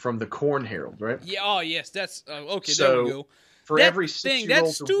Crown from the Corn Herald, right? Yeah. Oh, yes. That's okay. So there we go. For that every thing, 6-year-old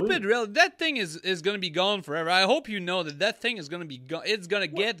that stupid that thing is going to be gone forever. I hope you know that thing is going to be gone. It's going to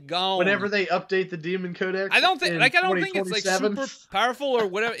get gone. Whenever they update the Demon Codex, I don't think it's like 2027. super powerful or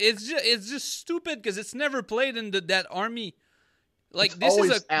whatever. It's just stupid because it's never played in that army. Like this is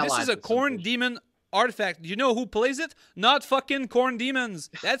a Khorne demon artifact. Do you know who plays it? Not fucking Khorne demons.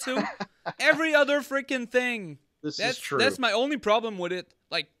 That's who. Every other freaking thing. This is true. That's my only problem with it.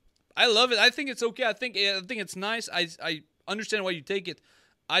 Like, I love it. I think it's okay. I think it's nice. I understand why you take it.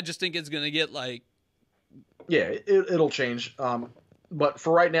 I just think it's gonna get like. Yeah, it'll change. But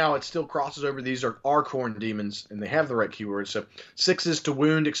for right now, it still crosses over. These are Khorne demons, and they have the right keywords. So 6 to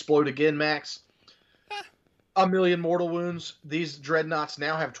wound, explode again, max. 1,000,000 mortal wounds. These dreadnoughts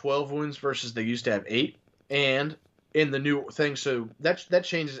now have 12 wounds versus they used to have 8. And in the new thing, so that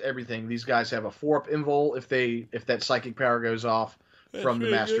changes everything. These guys have a 4-up invul if that psychic power goes off from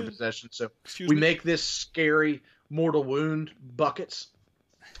the master possession. So we make this scary mortal wound buckets,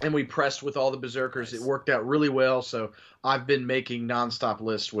 and we pressed with all the berserkers. Nice. It worked out really well. So I've been making nonstop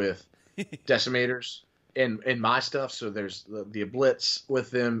lists with decimators. In my stuff, so there's the Blitz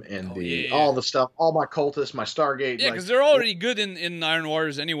with them and all the stuff, all my cultists, my Stargate. Yeah, because they're already good in Iron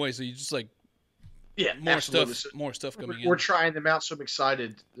Warriors anyway, so you just like more stuff coming in. We're trying them out, so I'm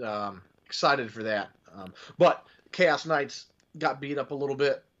excited for that. But Chaos Knights got beat up a little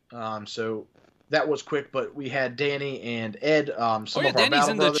bit, so that was quick. But we had Danny and Ed. Danny's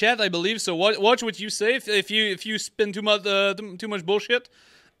in the chat, I believe. So watch what you say. If you spin too much bullshit.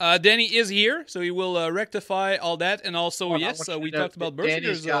 Danny is here, so he will rectify all that, and also we talked about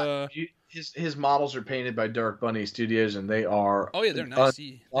Berserkers. His models are painted by Dark Bunny Studios, and they are they're nice.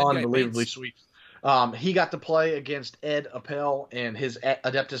 Unbelievably sweet. He got to play against Ed Appel and his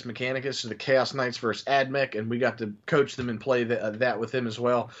Adeptus Mechanicus, so the Chaos Knights versus Admech, and we got to coach them and play that with him as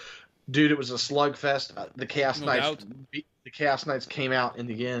well. Dude, it was a slugfest. The Chaos Knights came out in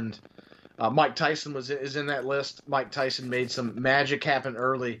the end. Mike Tyson is in that list. Mike Tyson made some magic happen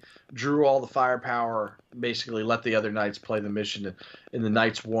early, drew all the firepower, basically let the other Knights play the mission, and the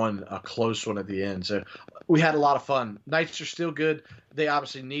Knights won a close one at the end. So we had a lot of fun. Knights are still good. They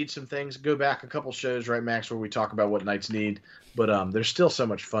obviously need some things. Go back a couple shows, right, Max, where we talk about what Knights need. But there's still so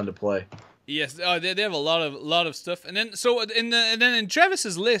much fun to play. Yes, they have a lot of stuff. And then in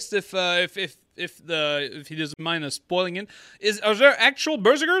Travis's list, if he doesn't mind us spoiling it, are there actual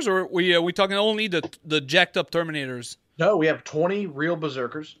berserkers, or are we talking only the jacked up Terminators? No, we have 20 real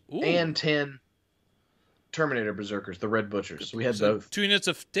berserkers and 10 Terminator berserkers, the Red Butchers. So we had both. 2 units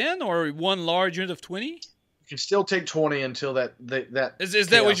of 10 or one large unit of 20? You can still take 20 until that is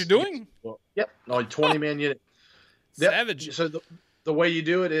that what you're doing? Yep, only 20-man unit. Yep. Savage. So the way you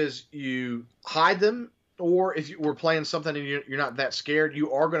do it is you hide them. Or if you were playing something and you're not that scared,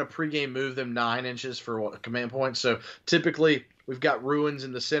 you are going to pregame move them 9 inches for a command point. So typically we've got ruins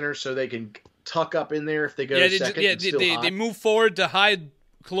in the center so they can tuck up in there if they go to second. They move forward to hide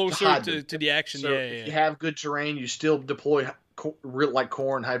closer to the action. So if you have good terrain, you still deploy like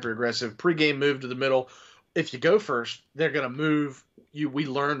Khorne, hyper aggressive. Pregame move to the middle. If you go first, they're going to move. We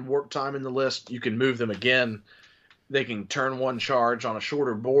learned warp time in the list. You can move them again. They can turn 1 charge on a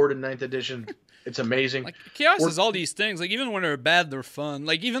shorter board in 9th edition. It's amazing. Like Chaos is all these things. Like even when they're bad, they're fun.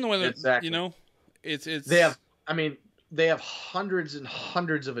 Like even when it's they have hundreds and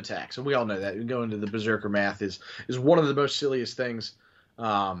hundreds of attacks, and we all know that. We go into the Berserker math is one of the most silliest things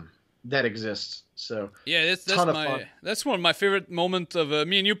that exists. So yeah, that's one of my favorite moments of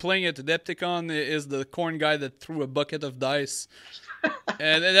me and you playing at Adepticon is the Khorne guy that threw a bucket of dice,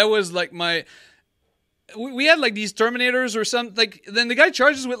 and that was like my. We had like these Terminators or something. Like then the guy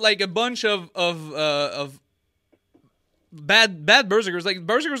charges with like a bunch of bad berserkers, like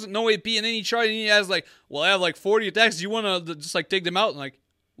berserkers with no AP, and then he charges and he has like, well, I have like 40 attacks. Do you want to just like take them out? And like,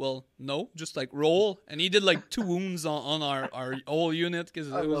 well, no, just like roll. And he did like 2 wounds on our whole unit because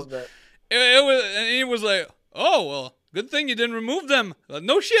it was that. It was, and he was like, oh well, good thing you didn't remove them.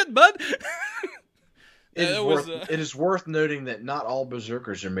 No shit, bud. It is worth noting that not all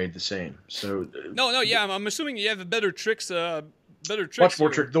berserkers are made the same. So yeah, I'm assuming you have better tricks. Much more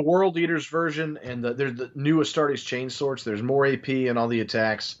trick. The World Eaters version and there's the new Astartes chain swords. There's more AP and all the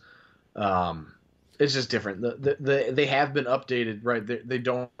attacks. It's just different. They have been updated, right? They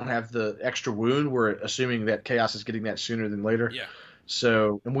don't have the extra wound. We're assuming that Chaos is getting that sooner than later. Yeah.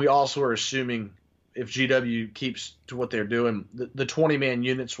 So, and we also are assuming if GW keeps to what they're doing, the 20-man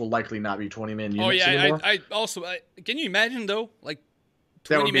units will likely not be 20-man units anymore. I also can you imagine though, like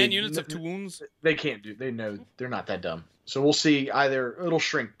 20-man units of 2 wounds? They can't do. They know they're not that dumb. So we'll see. Either it'll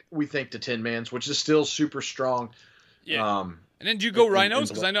shrink, we think, to 10 mans, which is still super strong. Yeah. And then do you go in rhinos?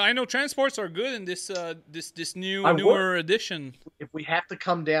 Because black. I know transports are good in this I newer edition. If we have to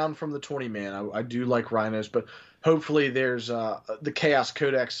come down from the 20-man, I do like rhinos, but hopefully there's the Chaos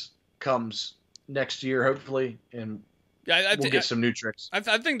Codex comes next year, hopefully, and Yeah, we'll get some new tricks. I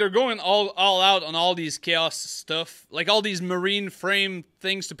think they're going all out on all these chaos stuff, like all these marine frame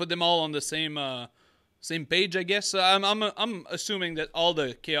things to put them all on the same page. I guess I'm assuming that all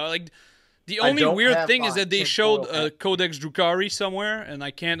the chaos, like the only weird thing is that they showed Codex Drukari somewhere, and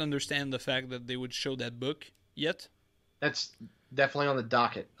I can't understand the fact that they would show that book yet. That's definitely on the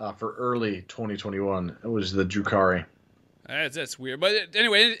docket for early 2021. It was the Drukari. That's weird, but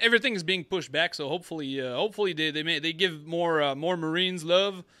anyway, everything is being pushed back. So hopefully they give more Marines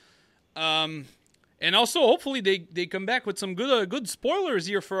love, and also hopefully they come back with some good spoilers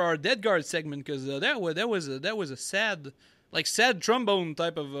here for our Dead Guard segment, because that was a sad trombone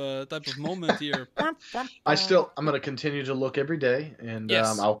type of moment here. I'm going to continue to look every day, and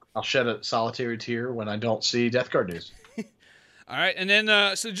yes. I'll shed a solitary tear when I don't see Death Guard news. All right, and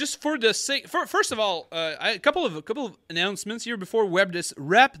then so just for the sake, first of all, a couple of announcements here before we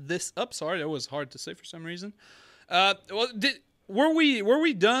wrap this up. Sorry, that was hard to say for some reason. Were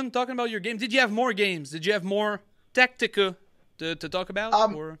we done talking about your game? Did you have more games? Did you have more Tactica to talk about?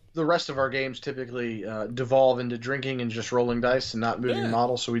 The rest of our games typically devolve into drinking and just rolling dice and not moving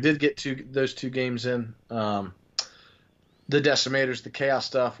models. So we did get those two games in. The Decimators, the Chaos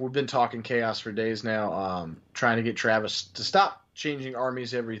stuff. We've been talking Chaos for days now. Trying to get Travis to stop changing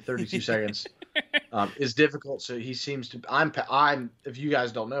armies every 32 seconds is difficult. So he seems to. I'm. If you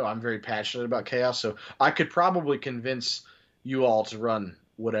guys don't know, I'm very passionate about Chaos. So I could probably convince you all to run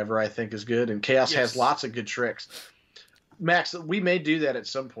whatever I think is good. And Chaos has lots of good tricks. Max, we may do that at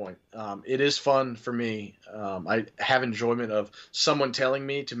some point. It is fun for me. I have enjoyment of someone telling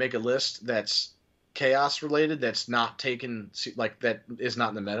me to make a list that's Chaos related, that's not taken, like that is not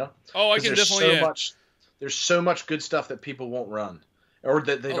in the meta. Oh, I can definitely. There's so much good stuff that people won't run, or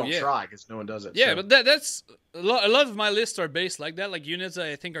that they don't try because no one does it. Yeah, so. But that's a lot of my lists are based like that. Like units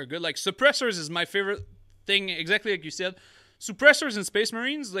I think are good. Like suppressors is my favorite thing. Exactly like you said, suppressors and Space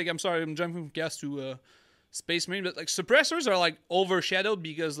Marines. Like I'm sorry, I'm jumping from Chaos to Space Marine, but like suppressors are like overshadowed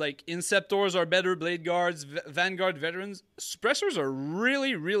because like Inceptors are better, Blade Guards, Vanguard veterans. Suppressors are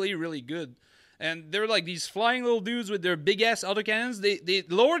really, really, really good. And they're like these flying little dudes with their big-ass autocannons. They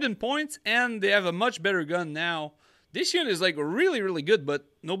lowered in points, and they have a much better gun now. This unit is, like, really, really good, but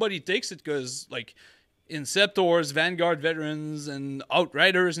nobody takes it because, like, Inceptors, Vanguard veterans, and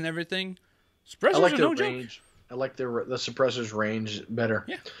Outriders and everything. Suppressors are no joke. I like the suppressors' range better.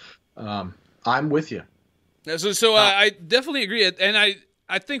 Yeah. I'm with you. So I definitely agree. And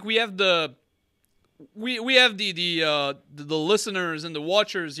I think we have the listeners and the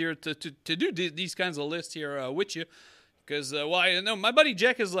watchers here to do these kinds of lists here with you, because I know my buddy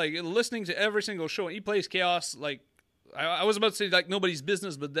Jack is like listening to every single show. He plays Chaos like I was about to say like nobody's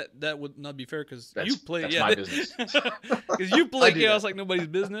business, but that would not be fair because you play my business because you play Chaos like nobody's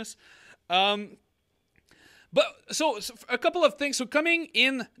business. But so a couple of things. So coming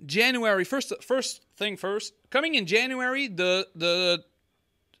in January, first thing first, coming in January, the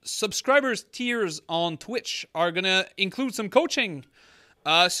subscribers tiers on Twitch are gonna include some coaching.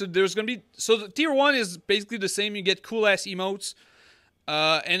 So there's gonna be the tier 1 is basically the same. You get cool ass emotes,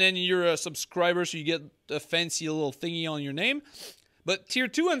 and then you're a subscriber, so you get a fancy little thingy on your name. But tier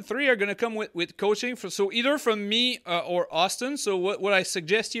 2 and 3 are gonna come with coaching so either from me or Austin. So what I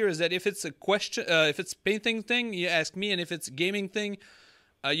suggest here is that if it's a question, if it's painting thing, you ask me, and if it's gaming thing,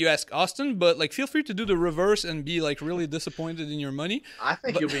 you ask Austin, but like feel free to do the reverse and be like really disappointed in your money. I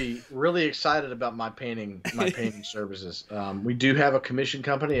think you'll be really excited about my painting services. We do have a commission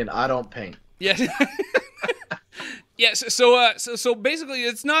company, and I don't paint. Yeah. Yes. So basically,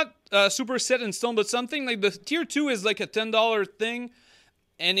 it's not super set in stone, but something like the tier 2 is like a $10 thing,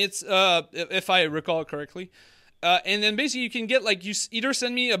 and it's if I recall correctly, and then basically you can get like you either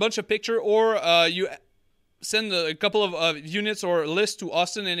send me a bunch of picture or you send a couple of units or lists to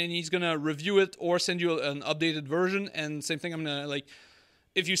Austin, and then he's gonna review it or send you an updated version. And same thing, I'm gonna like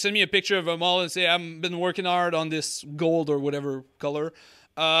if you send me a picture of them all and say I've been working hard on this gold or whatever color,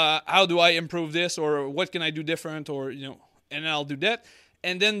 how do I improve this, or what can I do different, or and I'll do that.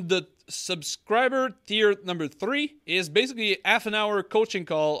 And then the subscriber tier number 3 is basically half an hour coaching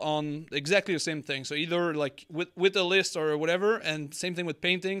call on exactly the same thing. So either like with a list or whatever, and same thing with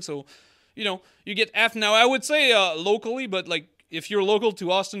painting. So you get half an hour. I would say locally, but like if you're local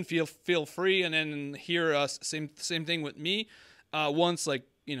to Austin, feel free. And then here, same thing with me. Once like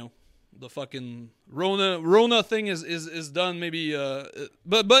the fucking Rona thing is done. Maybe,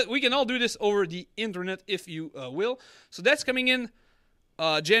 but we can all do this over the internet if you will. So that's coming in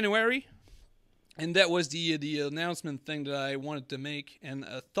January, and that was the announcement thing that I wanted to make and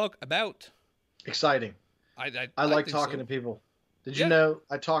talk about. Exciting. I like talking to people. Did you know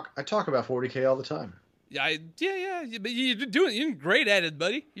I talk about 40K all the time? Yeah, but you're doing great at it,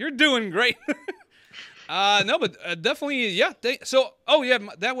 buddy. You're doing great. No, but definitely, yeah.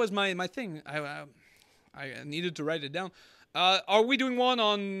 That was my thing. I needed to write it down. Are we doing one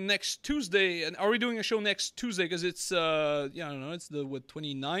on next Tuesday? And are we doing a show next Tuesday? Because it's I don't know. It's the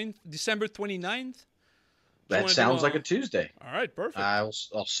 29th, December 29th. That sounds like a Tuesday. All right, perfect. I'll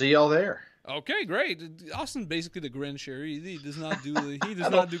see y'all there. Okay, great. Austin basically the Grinch here. He does not do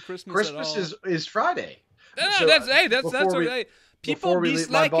not do Christmas. Christmas at all. is Friday. No, So, that's okay. People be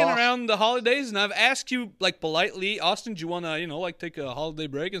slacking boss, around the holidays, and I've asked you like politely, Austin, do you want to like take a holiday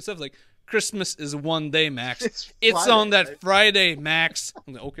break and stuff? Like Christmas is one day, Max. It's Friday, on that right? Friday, Max.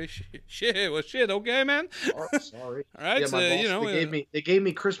 I'm like, okay, shit, okay, man. Oh, sorry. All right, Yeah, my boss, they gave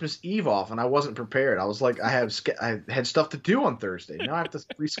me Christmas Eve off, and I wasn't prepared. I was like, I had stuff to do on Thursday. Now I have to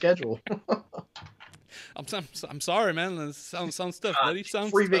reschedule. I'm sorry, man. Sounds tough, buddy. Sounds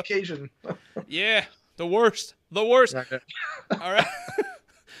free tough. vacation. Yeah, the worst. Okay. All right.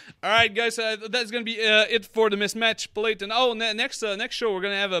 All right, guys, that's going to be it for the Mismatched plate. And next show, we're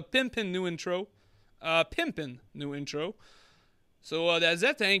going to have a pimpin' new intro. So that's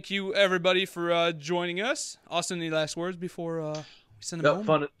it. Thank you, everybody, for joining us. Austin, any last words before we send them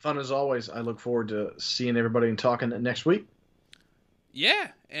home? Fun as always. I look forward to seeing everybody and talking next week. Yeah,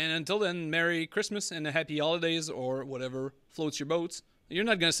 and until then, Merry Christmas and a Happy Holidays or whatever floats your boats. You're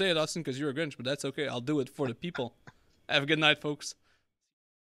not going to say it, Austin, because you're a Grinch, but that's okay. I'll do it for the people. Have a good night, folks.